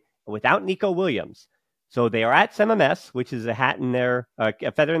Vivian and without Nico Williams. So they are at SMMS, which is a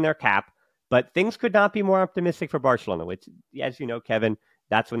feather in their cap. But things could not be more optimistic for Barcelona, which, as you know, Kevin,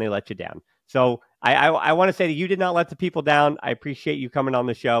 that's when they let you down. So I want to say that you did not let the people down. I appreciate you coming on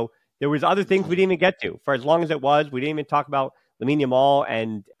the show. There was other things we didn't even get to. For as long as it was, we didn't even talk about Lamine Yamal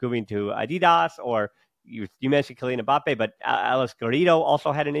and going to Adidas, or you mentioned Kylian Mbappe, but Alex Garrido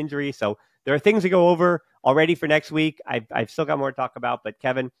also had an injury. So there are things to go over already for next week. I've still got more to talk about. But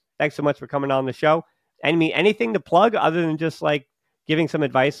Kevin, thanks so much for coming on the show. Anything to plug other than just like giving some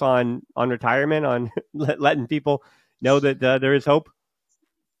advice on retirement, on letting people know that there is hope?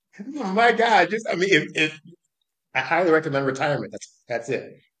 Oh my God! If I highly recommend retirement. That's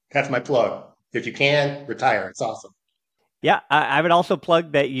it. That's my plug. If you can retire, it's awesome. Yeah, I would also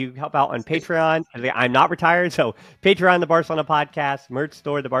plug that you help out on Patreon. I'm not retired, so Patreon, the Barcelona Podcast, merch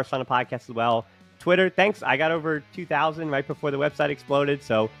store, the Barcelona Podcast as well. Twitter, thanks. I got over 2,000 right before the website exploded,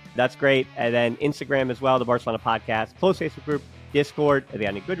 so that's great. And then Instagram as well, the Barcelona Podcast, close Facebook group, Discord. If you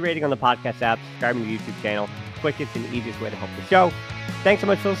got a good rating on the podcast app, subscribe to the YouTube channel. Quickest and easiest way to help the show. Thanks so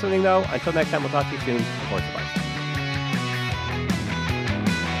much for listening, though. Until next time, we'll talk to you soon. Of course, the Barca.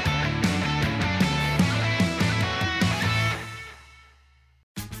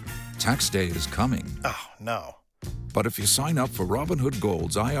 Tax day is coming. Oh, no. But if you sign up for Robinhood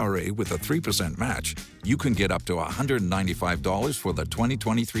Gold's IRA with a 3% match, you can get up to $195 for the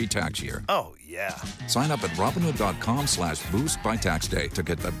 2023 tax year. Oh, yeah. Sign up at Robinhood.com/boost by tax day to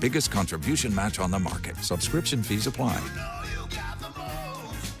get the biggest contribution match on the market. Subscription fees apply.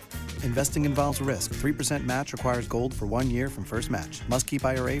 Investing involves risk. 3% match requires gold for 1 year from first match. Must keep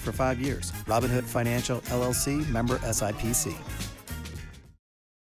IRA for 5 years. Robinhood Financial, LLC, member SIPC.